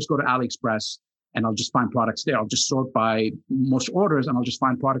can't I just go to AliExpress and I'll just find products there? I'll just sort by most orders and I'll just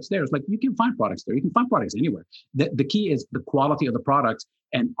find products there. It's like, you can find products there. You can find products anywhere. The key is the quality of the products,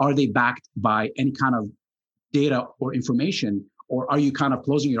 and are they backed by any kind of data or information, or are you kind of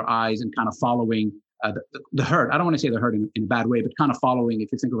closing your eyes and kind of following the herd? I don't want to say the herd in a bad way, but kind of following,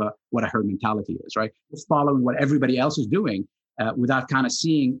 if you think of what a herd mentality is, right? Just following what everybody else is doing without kind of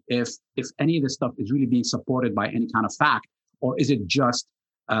seeing if any of this stuff is really being supported by any kind of fact, or is it just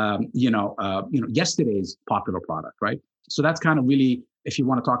yesterday's popular product, right? So that's kind of really, if you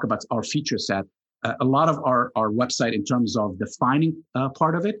want to talk about our feature set, a lot of our website in terms of defining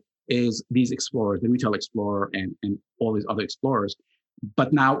part of it is these explorers, the Retail Explorer and all these other explorers.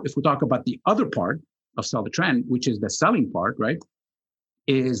 But now, if we talk about the other part of Sell the Trend, which is the selling part, right,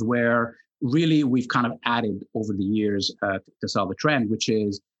 is where really we've kind of added over the years to Sell the Trend, which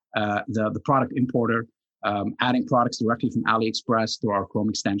is the product importer, adding products directly from AliExpress through our Chrome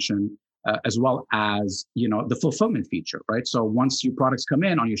extension, as well as, the fulfillment feature, right? So once your products come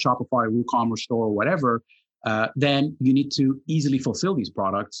in on your Shopify, WooCommerce store, or whatever, then you need to easily fulfill these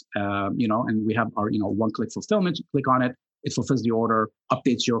products, and we have our, one-click fulfillment. You click on it, it fulfills the order,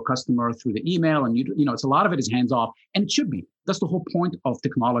 updates your customer through the email, and it's a lot of it is hands off, and it should be. That's the whole point of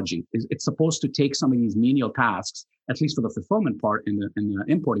technology. Is it's supposed to take some of these menial tasks, at least for the fulfillment part and the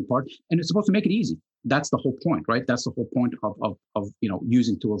importing part, and it's supposed to make it easy. That's the whole point, right? That's the whole point of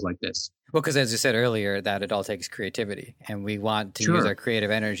using tools like this. Well, because as you said earlier, that it all takes creativity, and we want to use our creative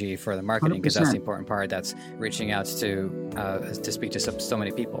energy for the marketing, because that's the important part. That's reaching out to speak to so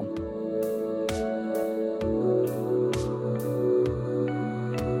many people.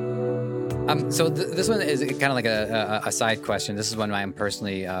 So this one is kind of like a side question. This is one I'm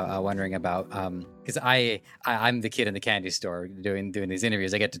personally wondering about, because I'm the kid in the candy store doing these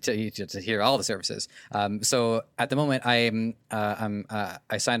interviews. I get to hear all the services. So at the moment,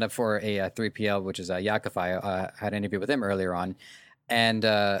 I signed up for a 3PL, which is Yakify. I had an interview with them earlier on, and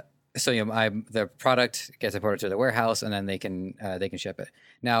so the product gets imported to the warehouse, and then they can ship it.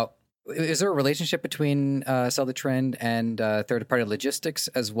 Now, is there a relationship between Sell the Trend and third-party logistics,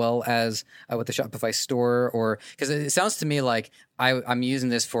 as well as with the Shopify store? Or because it sounds to me like I'm using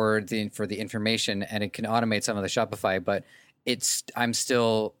this for the information, and it can automate some of the Shopify, but I'm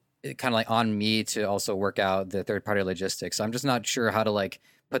still kind of like on me to also work out the third-party logistics. So I'm just not sure how to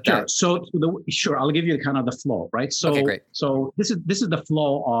put sure. that. So I'll give you kind of the flow, right? So, okay, great. So this is the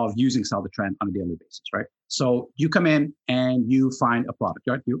flow of using Sell the Trend on a daily basis, right? So you come in and you find a product,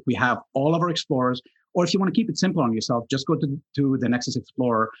 right? We have all of our explorers, or if you want to keep it simple on yourself, just go to the Nexus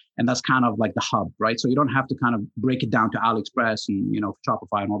Explorer, and that's kind of like the hub, right? So you don't have to kind of break it down to AliExpress and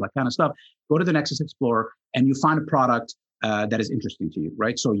Shopify and all that kind of stuff. Go to the Nexus Explorer and you find a product that is interesting to you,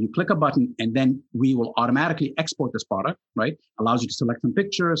 right? So you click a button, and then we will automatically export this product, right? Allows you to select some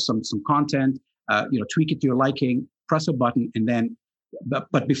pictures, some content, tweak it to your liking, press a button, and then,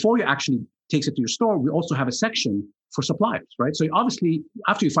 but before you actually takes it to your store, we also have a section for suppliers, right? So obviously,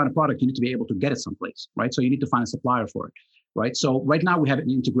 after you find a product, you need to be able to get it someplace, right? So you need to find a supplier for it, right? So right now we have an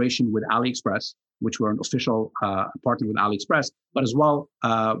integration with AliExpress, which we're an official partner with AliExpress, but as well,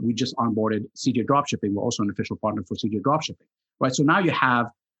 we just onboarded CJ Dropshipping. We're also an official partner for CJ Dropshipping, right? So now you have,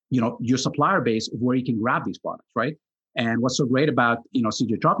 your supplier base where you can grab these products, right? And what's so great about,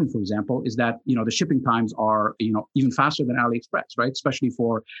 CJ Dropshipping, for example, is that, the shipping times are, even faster than AliExpress, right? Especially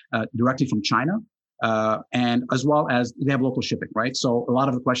for directly from China. And as well as they have local shipping, right? So a lot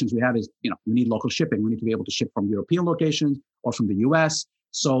of the questions we have is, we need local shipping. We need to be able to ship from European locations or from the US.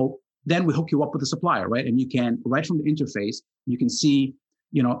 So then we hook you up with a supplier, right? And you can, right from the interface, you can see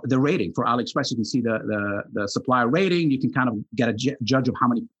the rating for AliExpress. You can see the supplier rating. You can kind of get a judge of how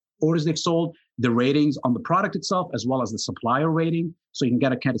many orders they've sold, the ratings on the product itself, as well as the supplier rating. So you can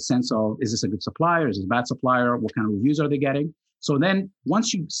get a kind of sense of, is this a good supplier? Is this a bad supplier? What kind of reviews are they getting? So then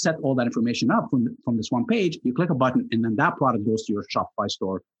once you set all that information up from this one page, you click a button and then that product goes to your Shopify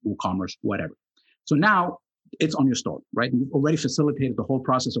store, WooCommerce, whatever. So now it's on your store, right? And you've already facilitated the whole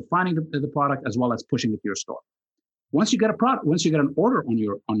process of finding the product as well as pushing it to your store. Once you get an order on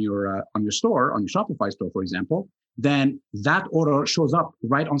your store, on your Shopify store, for example, then that order shows up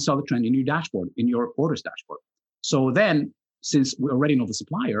right on Sell the Trend in your dashboard, in your orders dashboard. So then, since we already know the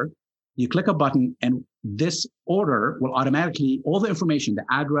supplier, you click a button and this order will automatically, all the information, the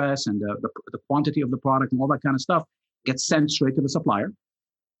address and the quantity of the product and all that kind of stuff gets sent straight to the supplier.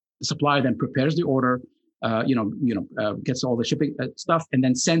 The supplier then prepares the order, gets all the shipping stuff and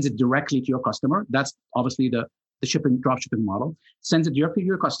then sends it directly to your customer. That's obviously the drop shipping model, sends it directly to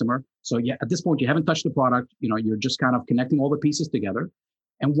your customer. So yeah, at this point, you haven't touched the product. You're just kind of connecting all the pieces together.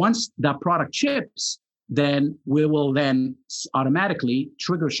 And once that product ships, then we will then automatically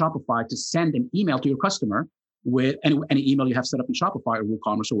trigger Shopify to send an email to your customer with any email you have set up in Shopify or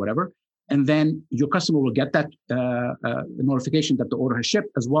WooCommerce or whatever. And then your customer will get that notification that the order has shipped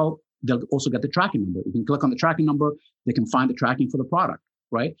as well. They'll also get the tracking number. You can click on the tracking number. They can find the tracking for the product.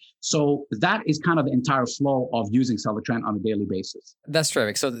 Right. So that is kind of the entire flow of using Sell the Trend on a daily basis. That's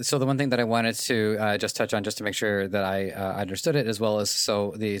terrific. So the one thing that I wanted to just touch on, just to make sure that I understood it, as well as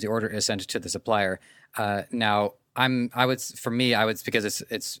so the order is sent to the supplier. Now I would because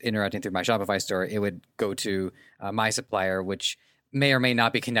it's interacting through my Shopify store, it would go to my supplier, which may or may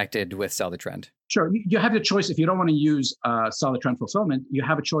not be connected with Sell the Trend. Sure. You have the choice. If you don't want to use Sell the Trend fulfillment, you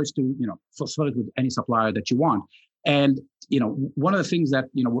have a choice to fulfill it with any supplier that you want. And, one of the things that,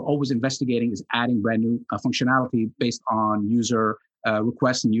 we're always investigating is adding brand new functionality based on user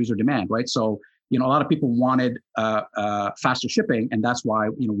requests and user demand, right? So, a lot of people wanted faster shipping, and that's why,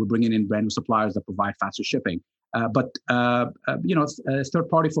 we're bringing in brand new suppliers that provide faster shipping. But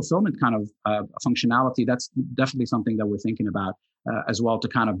third-party fulfillment kind of functionality, that's definitely something that we're thinking about as well to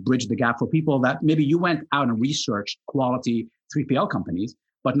kind of bridge the gap for people that maybe you went out and researched quality 3PL companies,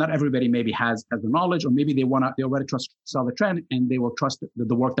 but not everybody maybe has the knowledge, or maybe they already trust Sell the Trend and they will trust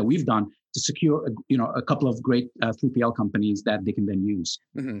the work that we've done to secure, a couple of great 3PL companies that they can then use.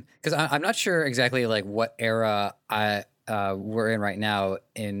 Because I'm not sure exactly like what era we're in right now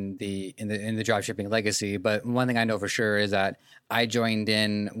in the dropshipping legacy, but one thing I know for sure is that I joined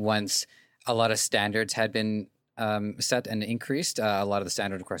in once a lot of standards had been set and increased. A lot of the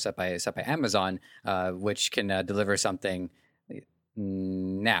standard, of course, set by Amazon, which can deliver something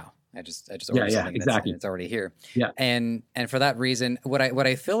now. I just ordered something exactly. It's already here. Yeah. And for that reason, what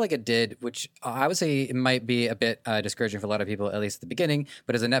I feel like it did, which I would say it might be a bit discouraging for a lot of people, at least at the beginning,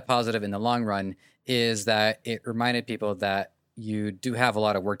 but as a net positive in the long run, is that it reminded people that you do have a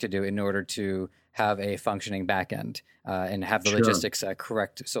lot of work to do in order to have a functioning back end and have the logistics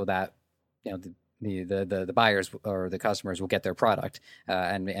correct, so that the buyers or the customers will get their product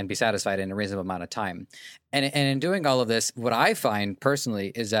and be satisfied in a reasonable amount of time. And in doing all of this, what I find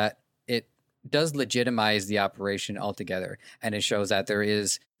personally is that it does legitimize the operation altogether. And it shows that there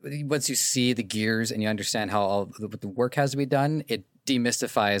is, once you see the gears and you understand how all the work has to be done, it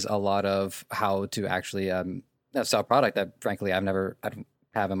demystifies a lot of how to actually sell a product that, frankly, I don't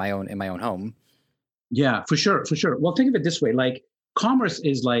have in my own home. Yeah, for sure. Well, think of it this way: like commerce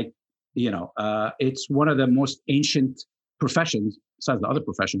is like, it's one of the most ancient professions, besides the other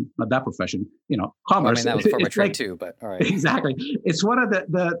profession, not that profession, commerce. Well, I mean, that was former trade too, but all right. Exactly. It's one of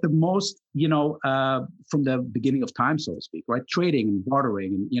the most, from the beginning of time, so to speak, right? Trading and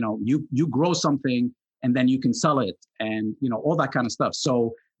bartering, and, you grow something and then you can sell it and, all that kind of stuff.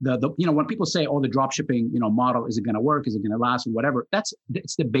 So when people say, the drop shipping, model, is it going to work? Is it going to last or whatever?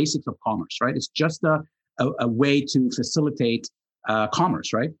 It's the basics of commerce, right? It's just a way to facilitate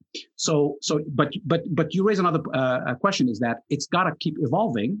commerce, right? But you raise another question, is that it's got to keep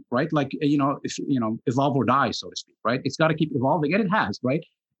evolving, right? Like, if evolve or die, so to speak, right? It's got to keep evolving, and it has, right?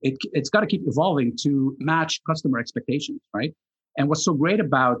 It's got to keep evolving to match customer expectations, right? And what's so great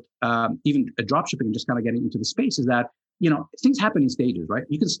about even dropshipping and just kind of getting into the space is that, things happen in stages, right?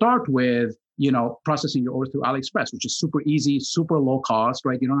 You can start with, processing your order through AliExpress, which is super easy, super low cost,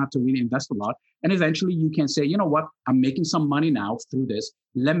 right? You don't have to really invest a lot. And eventually you can say, you know what, I'm making some money now through this.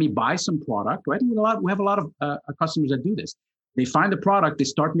 Let me buy some product, right? We have a lot of customers that do this. They find the product, they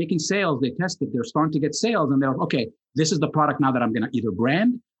start making sales, they test it, they're starting to get sales, and they're like, okay, this is the product now that I'm going to either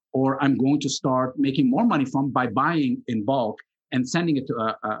brand or I'm going to start making more money from by buying in bulk and sending it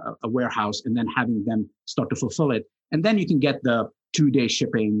to a warehouse and then having them start to fulfill it. And then you can get the 2-day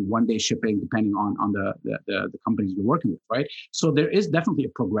shipping, 1-day shipping, depending on the companies you're working with, right? So there is definitely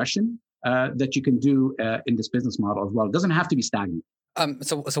a progression that you can do in this business model as well. It doesn't have to be stagnant.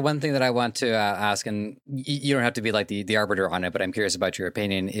 So one thing that I want to ask, and you don't have to be like the arbiter on it, but I'm curious about your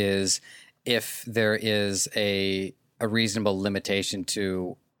opinion, is if there is a reasonable limitation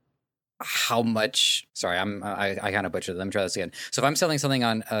to how much. Sorry, I kind of butchered it. Let me try this again. So if I'm selling something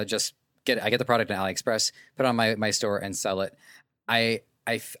on I get the product on AliExpress, put it on my store and sell it. I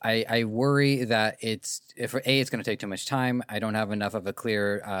worry that it's going to take too much time. I don't have enough of a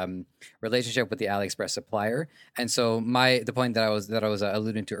clear relationship with the AliExpress supplier, and so the point that I was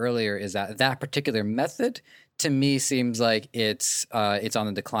alluding to earlier is that particular method to me seems like it's on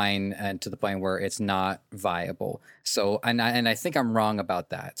the decline and to the point where it's not viable. So and I think I'm wrong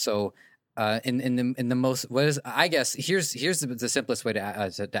about that. So. In the most, what is, I guess here's the simplest way to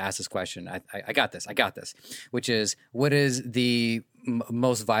ask this question. I got this, which is, what is the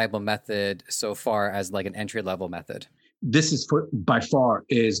most viable method so far as like an entry level method? This is by far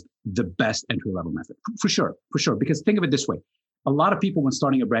is the best entry level method for sure. Because think of it this way. A lot of people when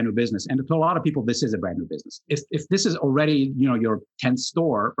starting a brand new business, and to a lot of people, this is a brand new business. If this is already, your 10th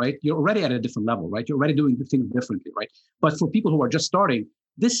store, right? You're already at a different level, right? You're already doing things differently, right? But for people who are just starting,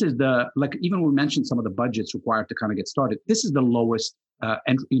 this is even when we mentioned some of the budgets required to kind of get started, this is the lowest,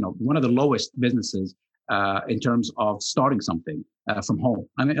 and one of the lowest businesses in terms of starting something from home.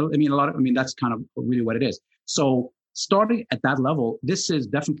 I mean, that's kind of really what it is. So starting at that level, this is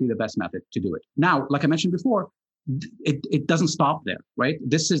definitely the best method to do it. Now, like I mentioned before, it doesn't stop there, right?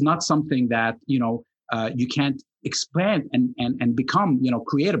 This is not something that, you can't expand and become,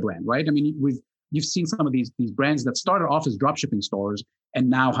 create a brand, right? I mean, you've seen some of these brands that started off as dropshipping stores and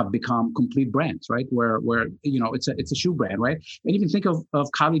now have become complete brands, right? Where it's a shoe brand, right? And you can think of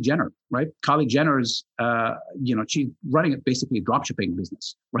Kylie Jenner, right? Kylie Jenner's, she's running basically a dropshipping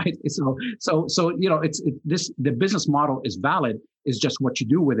business, right? The business model is valid. It's just what you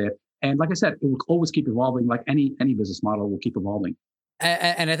do with it. And like I said, it will always keep evolving. Like any business model will keep evolving.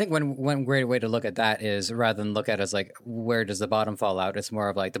 And I think one great way to look at that is rather than look at it as like, where does the bottom fall out? It's more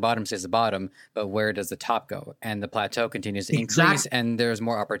of like the bottom stays the bottom, but where does the top go? And the plateau continues to increase and there's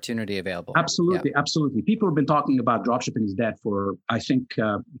more opportunity available. Absolutely. Absolutely. People have been talking about dropshipping is dead for, I think,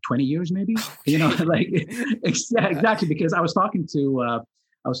 20 years, maybe, exactly. Because I was talking to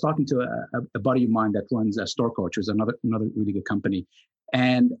a buddy of mine that runs Store Coach, which is another really good company.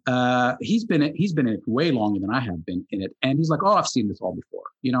 And he's been in it way longer than I have been in it. And he's like, "Oh, I've seen this all before.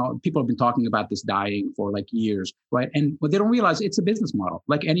 People have been talking about this dying for like years, right?" And what they don't realize, it's a business model,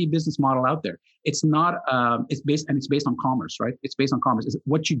 like any business model out there. It's not. It's based on commerce, right? It's based on commerce.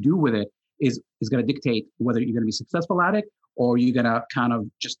 What you do with it is going to dictate whether you're going to be successful at it or you're going to kind of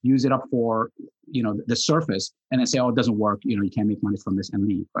just use it up for the surface and then say, "Oh, it doesn't work. You can't make money from this," and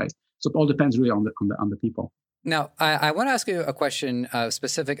leave, right? So it all depends really on the people. Now, I want to ask you a question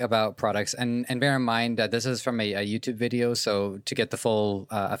specific about products, and bear in mind that this is from a YouTube video, so to get the full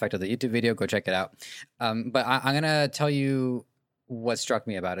effect of the YouTube video, go check it out. But I'm going to tell you what struck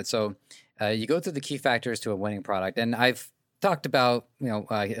me about it. So you go through the key factors to a winning product, and I've talked about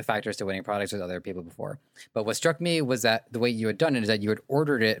factors to winning products with other people before. But what struck me was that the way you had done it is that you had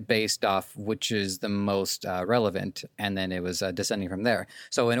ordered it based off which is the most relevant, and then it was descending from there.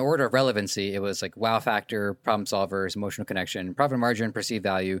 So in order of relevancy, it was like wow factor, problem solvers, emotional connection, profit margin, perceived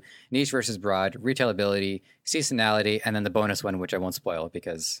value, niche versus broad, retailability, seasonality, and then the bonus one, which I won't spoil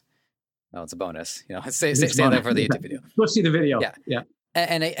because it's a bonus. Say that for the YouTube video. Go see the video. Yeah.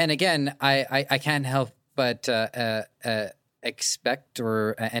 And again, I can't help but expect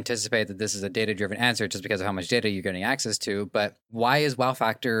or anticipate that this is a data-driven answer just because of how much data you're getting access to. But why is wow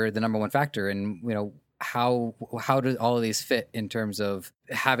factor the number one factor? And how do all of these fit in terms of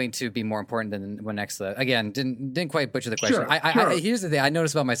having to be more important than when next to again didn't quite butcher the question. Sure. Here's the thing I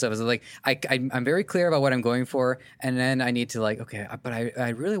noticed about myself is like I'm very clear about what I'm going for, and then I need to but I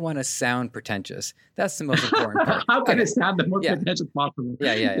really want to sound pretentious. That's the most important part. How can it sound the most pretentious possible?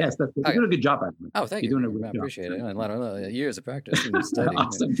 Yeah. Yes, you're doing a good job, actually. Oh, thank you. You're doing a good job. I appreciate it. A lot of years of practice and studying.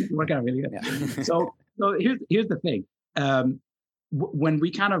 Awesome. You're working out really good. Yeah. So here's the thing. When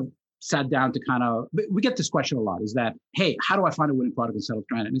we kind of sat down to we get this question a lot, is that, hey, how do I find a winning product and sell the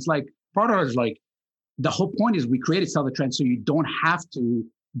trend? And it's like, part of it is like, the whole point is we created Sell the Trend so you don't have to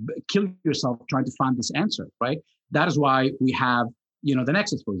kill yourself trying to find this answer, right? That is why we have, the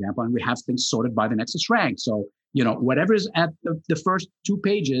Nexus, for example, and we have things sorted by the Nexus rank. So, whatever is at the first 2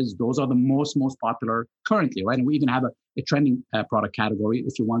 pages, those are the most popular currently, right? And we even have a trending product category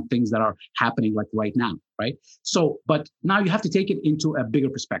if you want things that are happening like right now, right? So, but now you have to take it into a bigger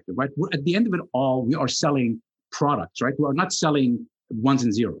perspective, right? At the end of it all, we are selling products, right? We are not selling ones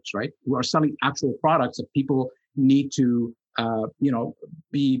and zeros, right? We are selling actual products that people need to,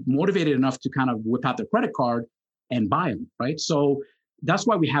 be motivated enough to kind of whip out their credit card and buy them, right? So that's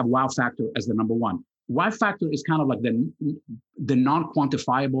why we have wow factor as the number one. Wow factor is kind of like the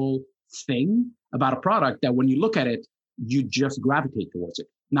non-quantifiable thing about a product that when you look at it, you just gravitate towards it.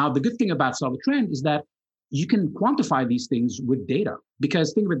 Now, the good thing about Sell the Trend is that you can quantify these things with data.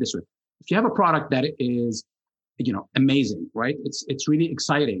 Because think of it this way: if you have a product that is, amazing, right? It's really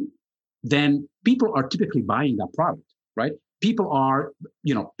exciting, then people are typically buying that product, right? People are,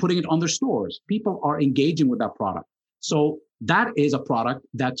 putting it on their stores. People are engaging with that product. So that is a product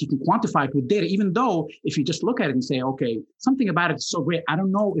that you can quantify with data, even though if you just look at it and say, okay, something about it is so great, I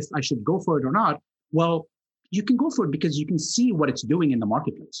don't know if I should go for it or not. Well, you can go for it because you can see what it's doing in the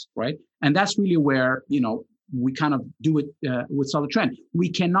marketplace, right? And that's really where, we kind of do it with Sell the Trend. We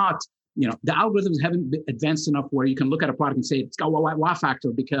cannot, the algorithms haven't been advanced enough where you can look at a product and say it's got a wow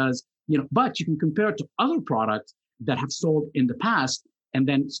factor because, but you can compare it to other products that have sold in the past and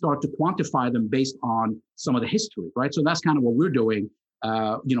then start to quantify them based on some of the history, right? So that's kind of what we're doing,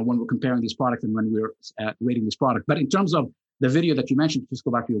 when we're comparing these products and when we're rating this product. But in terms of the video that you mentioned, just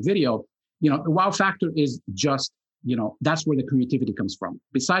go back to your video, the wow factor is just, that's where the creativity comes from.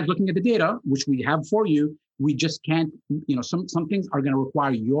 Besides looking at the data, which we have for you, we just can't, some things are going to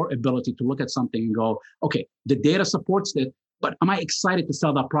require your ability to look at something and go, okay, the data supports it, but am I excited to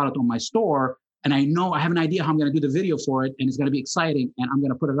sell that product on my store? And I know I have an idea how I'm going to do the video for it, and it's going to be exciting, and I'm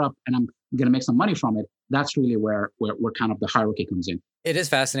going to put it up, and I'm going to make some money from it. That's really where kind of the hierarchy comes in. It is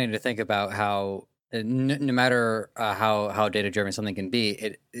fascinating to think about how no matter how data driven something can be,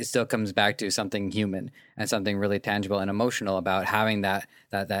 it still comes back to something human and something really tangible and emotional about having that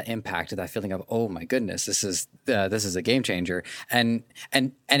impact, that feeling of, oh my goodness, this is a game changer, and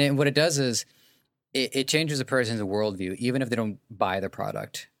what it does is it changes a person's worldview, even if they don't buy the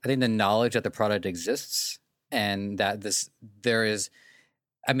product. I think the knowledge that the product exists and that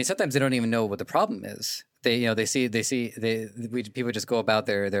sometimes they don't even know what the problem is. People just go about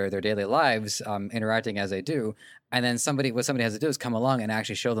their daily lives, interacting as they do. And then what somebody has to do is come along and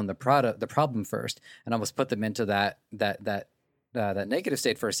actually show them the problem first, and almost put them into that negative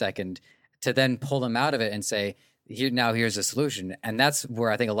state for a second, to then pull them out of it and say, here's a solution. And that's where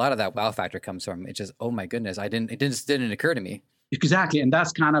I think a lot of that wow factor comes from. It's just, oh my goodness, it didn't occur to me. Exactly. And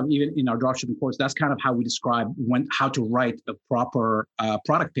that's kind of, even in our dropshipping course, that's kind of how we describe how to write a proper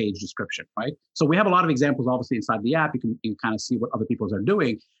product page description, right? So we have a lot of examples, obviously, inside the app. You can kind of see what other people are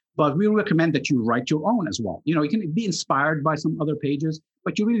doing, but we recommend that you write your own as well. You can be inspired by some other pages,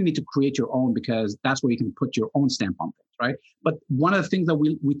 but you really need to create your own, because that's where you can put your own stamp on things, right? But one of the things that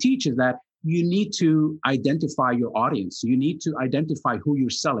we teach is that you need to identify your audience. You need to identify who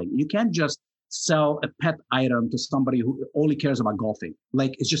you're selling. You can't just sell a pet item to somebody who only cares about golfing.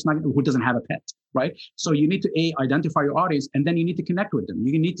 Like, it's just not, who doesn't have a pet, right? So you need to identify your audience, and then you need to connect with them.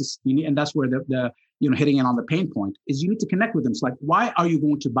 And that's where the hitting in on the pain point is. You need to connect with them. It's like, why are you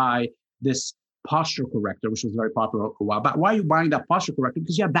going to buy this posture corrector, which was very popular a while back? Why are you buying that posture corrector?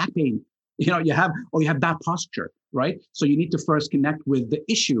 Because you have back pain. You have bad posture, right? So you need to first connect with the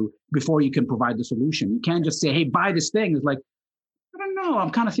issue before you can provide the solution. You can't just say, hey, buy this thing. It's like, I don't know, I'm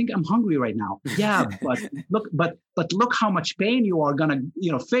kind of thinking I'm hungry right now. Yeah, but look how much pain you are gonna,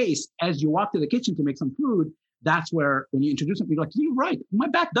 face as you walk to the kitchen to make some food. That's where, when you introduce them, you're like, you're right, my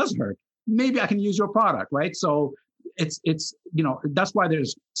back does hurt. Maybe I can use your product, right? So it's that's why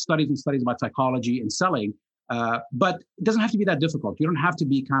there's studies and studies about psychology and selling. But it doesn't have to be that difficult. You don't have to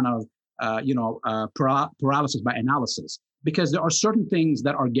be kind of paralysis by analysis, because there are certain things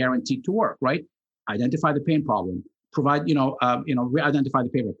that are guaranteed to work, right? Identify the pain problem, provide, re-identify the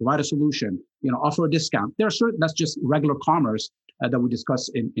pain problem, provide a solution, offer a discount. There are certain, that's just regular commerce that we discuss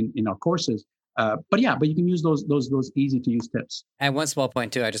in our courses. But you can use those easy to use tips. And one small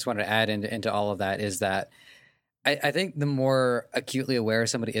point too, I just wanted to add into all of that is that I think the more acutely aware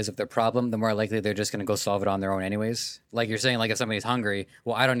somebody is of their problem, the more likely they're just going to go solve it on their own anyways. Like you're saying, like if somebody's hungry,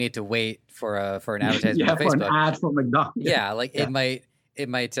 well, I don't need to wait for an advertisement on Facebook. For an ad from McDonald's. Yeah, it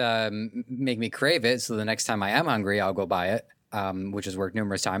might make me crave it. So the next time I am hungry, I'll go buy it, which has worked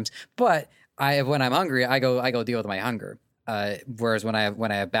numerous times. But when I'm hungry, I go deal with my hunger. Whereas when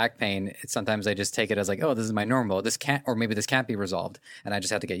I have back pain, sometimes I just take it as like, oh, this is my normal. This can't be resolved, and I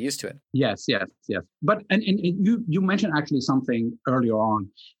just have to get used to it. Yes. But and you mentioned actually something earlier on,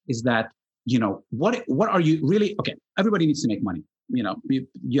 is that what are you really? Okay, everybody needs to make money.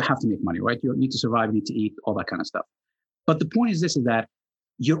 You have to make money, right? You need to survive, you need to eat, all that kind of stuff. But the point is that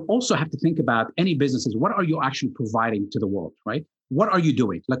you also have to think about any businesses. What are you actually providing to the world, right? what are you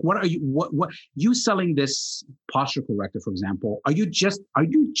doing? Like, what you selling this posture corrector, for example, are you just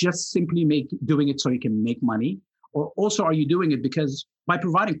simply doing it so you can make money? Or also are you doing it because by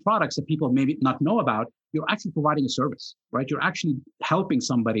providing products that people maybe not know about, you're actually providing a service, right? You're actually helping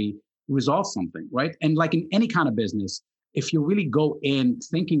somebody resolve something, right? And like in any kind of business, if you really go in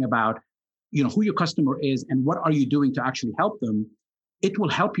thinking about, who your customer is and what are you doing to actually help them, it will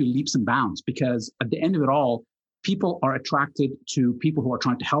help you leaps and bounds, because at the end of it all, people are attracted to people who are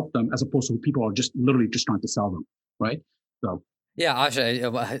trying to help them as opposed to people who are just literally just trying to sell them, right? So yeah,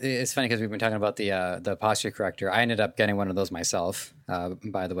 Asha, it's funny because we've been talking about the posture corrector. I ended up getting one of those myself.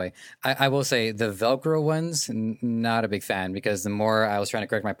 By the way, I will say the Velcro ones, not a big fan, because the more I was trying to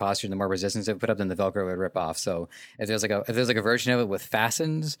correct my posture, the more resistance it would put up, then the Velcro would rip off. So if there's like a version of it with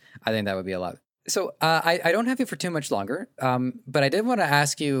fastens, I think that would be a lot. So I don't have you for too much longer, but I did want to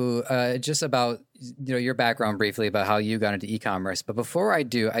ask you just about your background briefly about how you got into e-commerce. But before I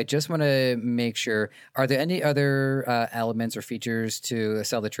do, I just want to make sure: are there any other elements or features to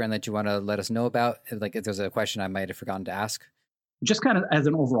Sell the Trend that you want to let us know about? Like, if there's a question I might have forgotten to ask. Just kind of as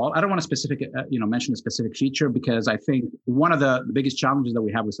an overall, I don't want to mention a specific feature, because I think one of the biggest challenges that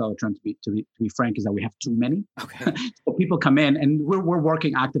we have with Sell the Trend, to be frank, is that we have too many. Okay. So people come in, and we're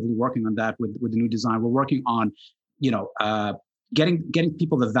actively working on that with the new design. We're working on, getting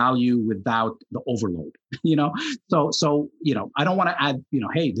people the value without the overload. So I don't want to add,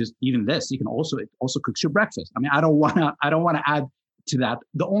 hey, there's even this. It also cooks your breakfast. I mean, I don't want to add to that.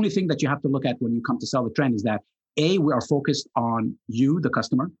 The only thing that you have to look at when you come to Sell the Trend is that we are focused on you, the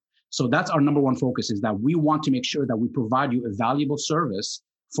customer. So that's our number one focus, is that we want to make sure that we provide you a valuable service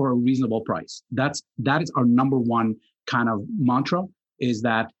for a reasonable price. That is our number one kind of mantra, is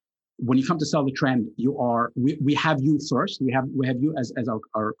that when you come to Sell the Trend, we have you first. We have you as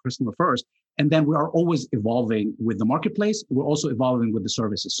our customer first. And then we are always evolving with the marketplace. We're also evolving with the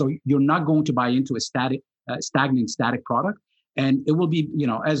services. So you're not going to buy into a static product. And it will be,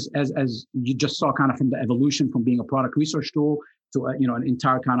 as you just saw, kind of from the evolution from being a product research tool to an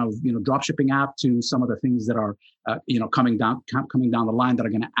entire kind of drop shipping app, to some of the things that are coming down the line that are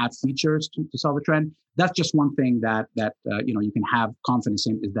going to add features to Sell the Trend. That's just one thing that you can have confidence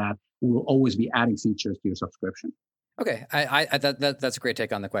in, is that we will always be adding features to your subscription. Okay, that's a great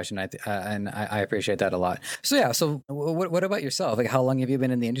take on the question, and I appreciate that a lot. So yeah, so what about yourself? Like, how long have you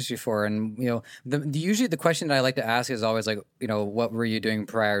been in the industry for? And usually the question that I like to ask is always like, what were you doing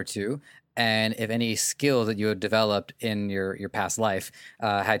prior to, and if any skills that you had developed in your past life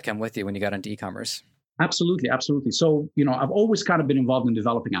had come with you when you got into e-commerce. Absolutely. So I've always kind of been involved in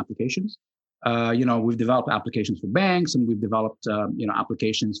developing applications. We've developed applications for banks, and we've developed,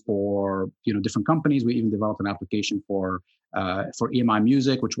 applications for, different companies. We even developed an application for EMI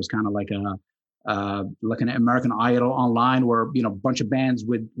Music, which was kind of like an American Idol online, where, a bunch of bands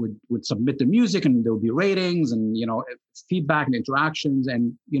would submit their music, and there would be ratings and, feedback and interactions,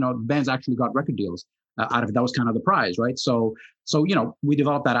 and, bands actually got record deals out of it. That was kind of the prize, right? So we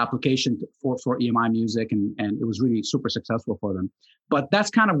developed that application for EMI Music, and it was really super successful for them. But that's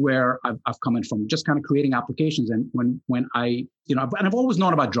kind of where I've come in from, just kind of creating applications. And when I, and I've always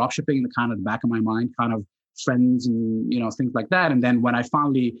known about drop shipping in the kind of the back of my mind, kind of friends and, things like that. And then when I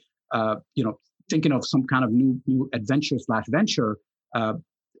finally, thinking of some kind of new adventure/venture,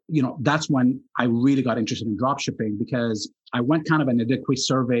 that's when I really got interested in drop shipping, because I went kind of and did a quick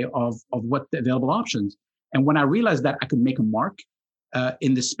survey of what the available options. And when I realized that I could make a mark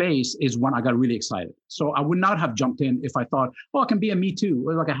in this space, is when I got really excited. So I would not have jumped in if I thought, I can be a Me Too,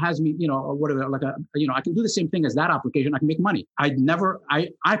 or like a Has Me, or whatever, I can do the same thing as that application. I can make money. I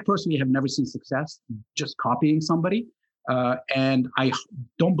personally have never seen success just copying somebody. And I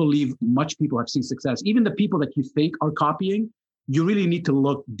don't believe much people have seen success. Even the people that you think are copying, you really need to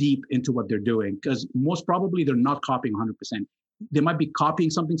look deep into what they're doing, because most probably they're not copying 100%. They might be copying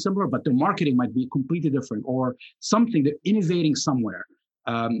something similar, but their marketing might be completely different, or something they're innovating somewhere.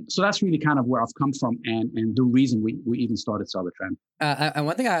 So that's really kind of where I've come from, and the reason we even started Sell the Trend. And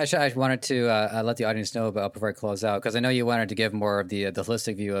one thing I wanted to let the audience know about before I close out, because I know you wanted to give more of the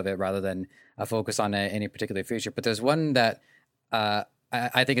holistic view of it rather than focus on any particular feature. But there's one that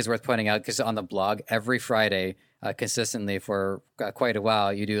I think is worth pointing out, because on the blog every Friday, consistently for quite a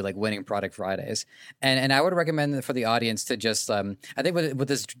while, you do like Winning Product Fridays, and I would recommend for the audience to just I think what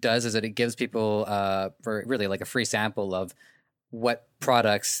this does is that it gives people for really like a free sample of what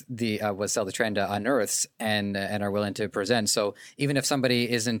products what Sell the Trend unearths and are willing to present. So even if somebody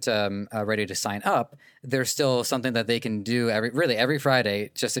isn't ready to sign up, there's still something that they can do every Friday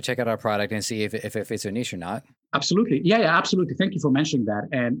just to check out our product and see if it fits their niche or not. Absolutely. Yeah, absolutely. Thank you for mentioning that.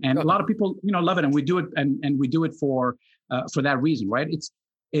 And a lot of people, love it. And we do it, and we do it for, for that reason, right?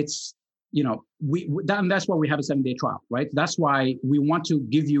 It's and that's why we have a 7-day trial, right? That's why we want to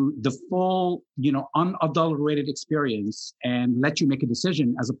give you the full, unadulterated experience and let you make a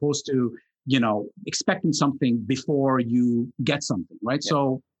decision, as opposed to, expecting something before you get something, right? Yeah.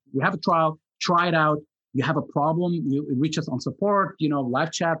 So we have a trial, try it out. You have a problem, you reach us on support,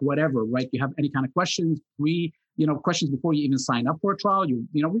 live chat, whatever, right? You have any kind of questions, questions before you even sign up for a trial.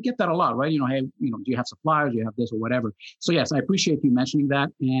 We get that a lot, right? Hey, do you have suppliers? Do you have this or whatever? So yes, I appreciate you mentioning that.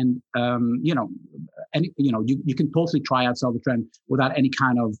 And, you can totally try out Sell the Trend without any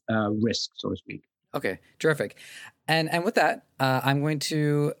kind of risk, so to speak. Okay, terrific. And with that, I'm going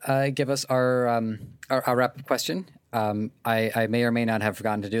to give us our wrap-up question. I may or may not have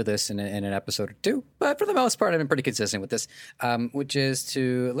forgotten to do this in an episode or two, but for the most part, I've been pretty consistent with this, which is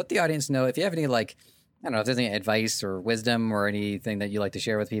to let the audience know if you have any, I don't know if there's any advice or wisdom or anything that you like to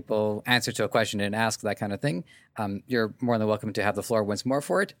share with people, answer to a question and ask, that kind of thing. You're more than welcome to have the floor once more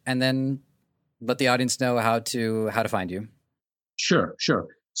for it, and then let the audience know how to find you. Sure.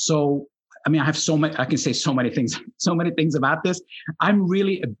 So, I have I can say so many things about this. I'm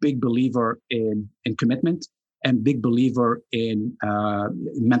really a big believer in commitment and big believer in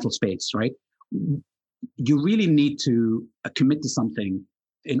mental space, right? You really need to commit to something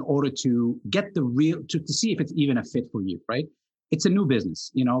in order to get to see if it's even a fit for you, right? It's a new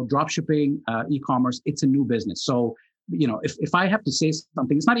business, drop shipping, e-commerce, it's a new business. So, if I have to say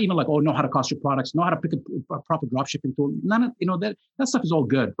something, it's not even like, know how to cost your products, know how to pick a proper drop shipping tool. None of, that stuff is all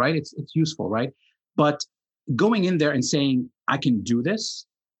good, right? It's useful, right? But going in there and saying, I can do this,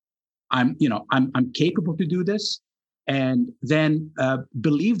 I'm capable to do this, and then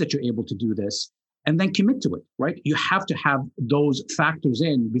believe that you're able to do this, and then commit to it, right? You have to have those factors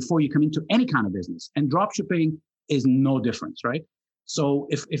in before you come into any kind of business. And dropshipping is no difference, right? So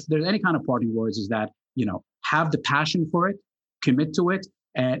if there's any kind of parting words, is that, have the passion for it, commit to it,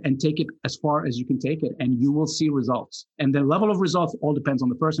 and take it as far as you can take it, and you will see results. And the level of results all depends on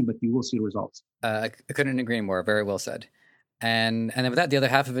the person, but you will see results. I couldn't agree more. Very well said. And then with that, the other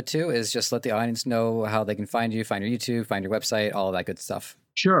half of it too is just let the audience know how they can find you, find your YouTube, find your website, all of that good stuff.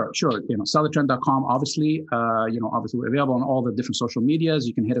 Sure. sellthetrend.com, obviously, obviously we're available on all the different social medias.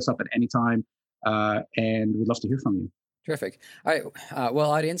 You can hit us up at any time, and we'd love to hear from you. Terrific. All right.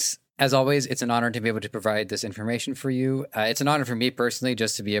 Well, audience, as always, it's an honor to be able to provide this information for you. It's an honor for me personally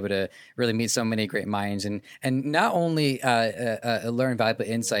just to be able to really meet so many great minds and not only learn valuable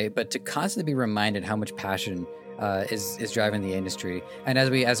insight, but to constantly be reminded how much passion is driving the industry. And as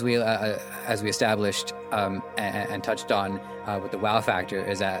we established and touched on with the wow factor,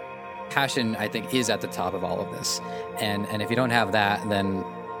 is that passion, I think, is at the top of all of this. And if you don't have that, then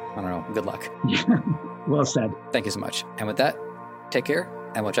I don't know. Good luck. Well said. Thank you so much. And with that, take care,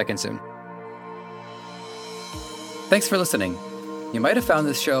 and we'll check in soon. Thanks for listening. You might have found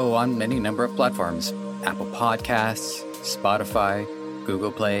this show on any number of platforms: Apple Podcasts, Spotify,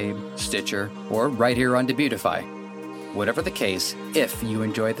 Google Play, Stitcher, or right here on Debutify. Whatever the case, if you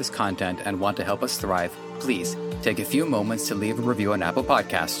enjoyed this content and want to help us thrive, please take a few moments to leave a review on Apple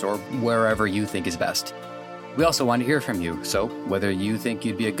Podcasts or wherever you think is best. We also want to hear from you, so whether you think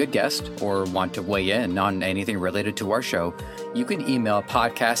you'd be a good guest or want to weigh in on anything related to our show, you can email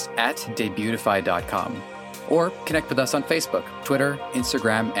podcast@debutify.com or connect with us on Facebook, Twitter,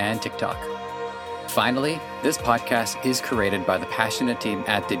 Instagram, and TikTok. Finally, this podcast is created by the passionate team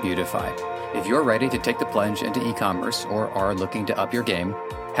at Debutify. If you're ready to take the plunge into e-commerce or are looking to up your game,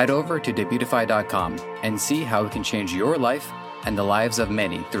 head over to Debutify.com and see how it can change your life and the lives of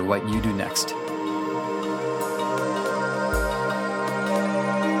many through what you do next.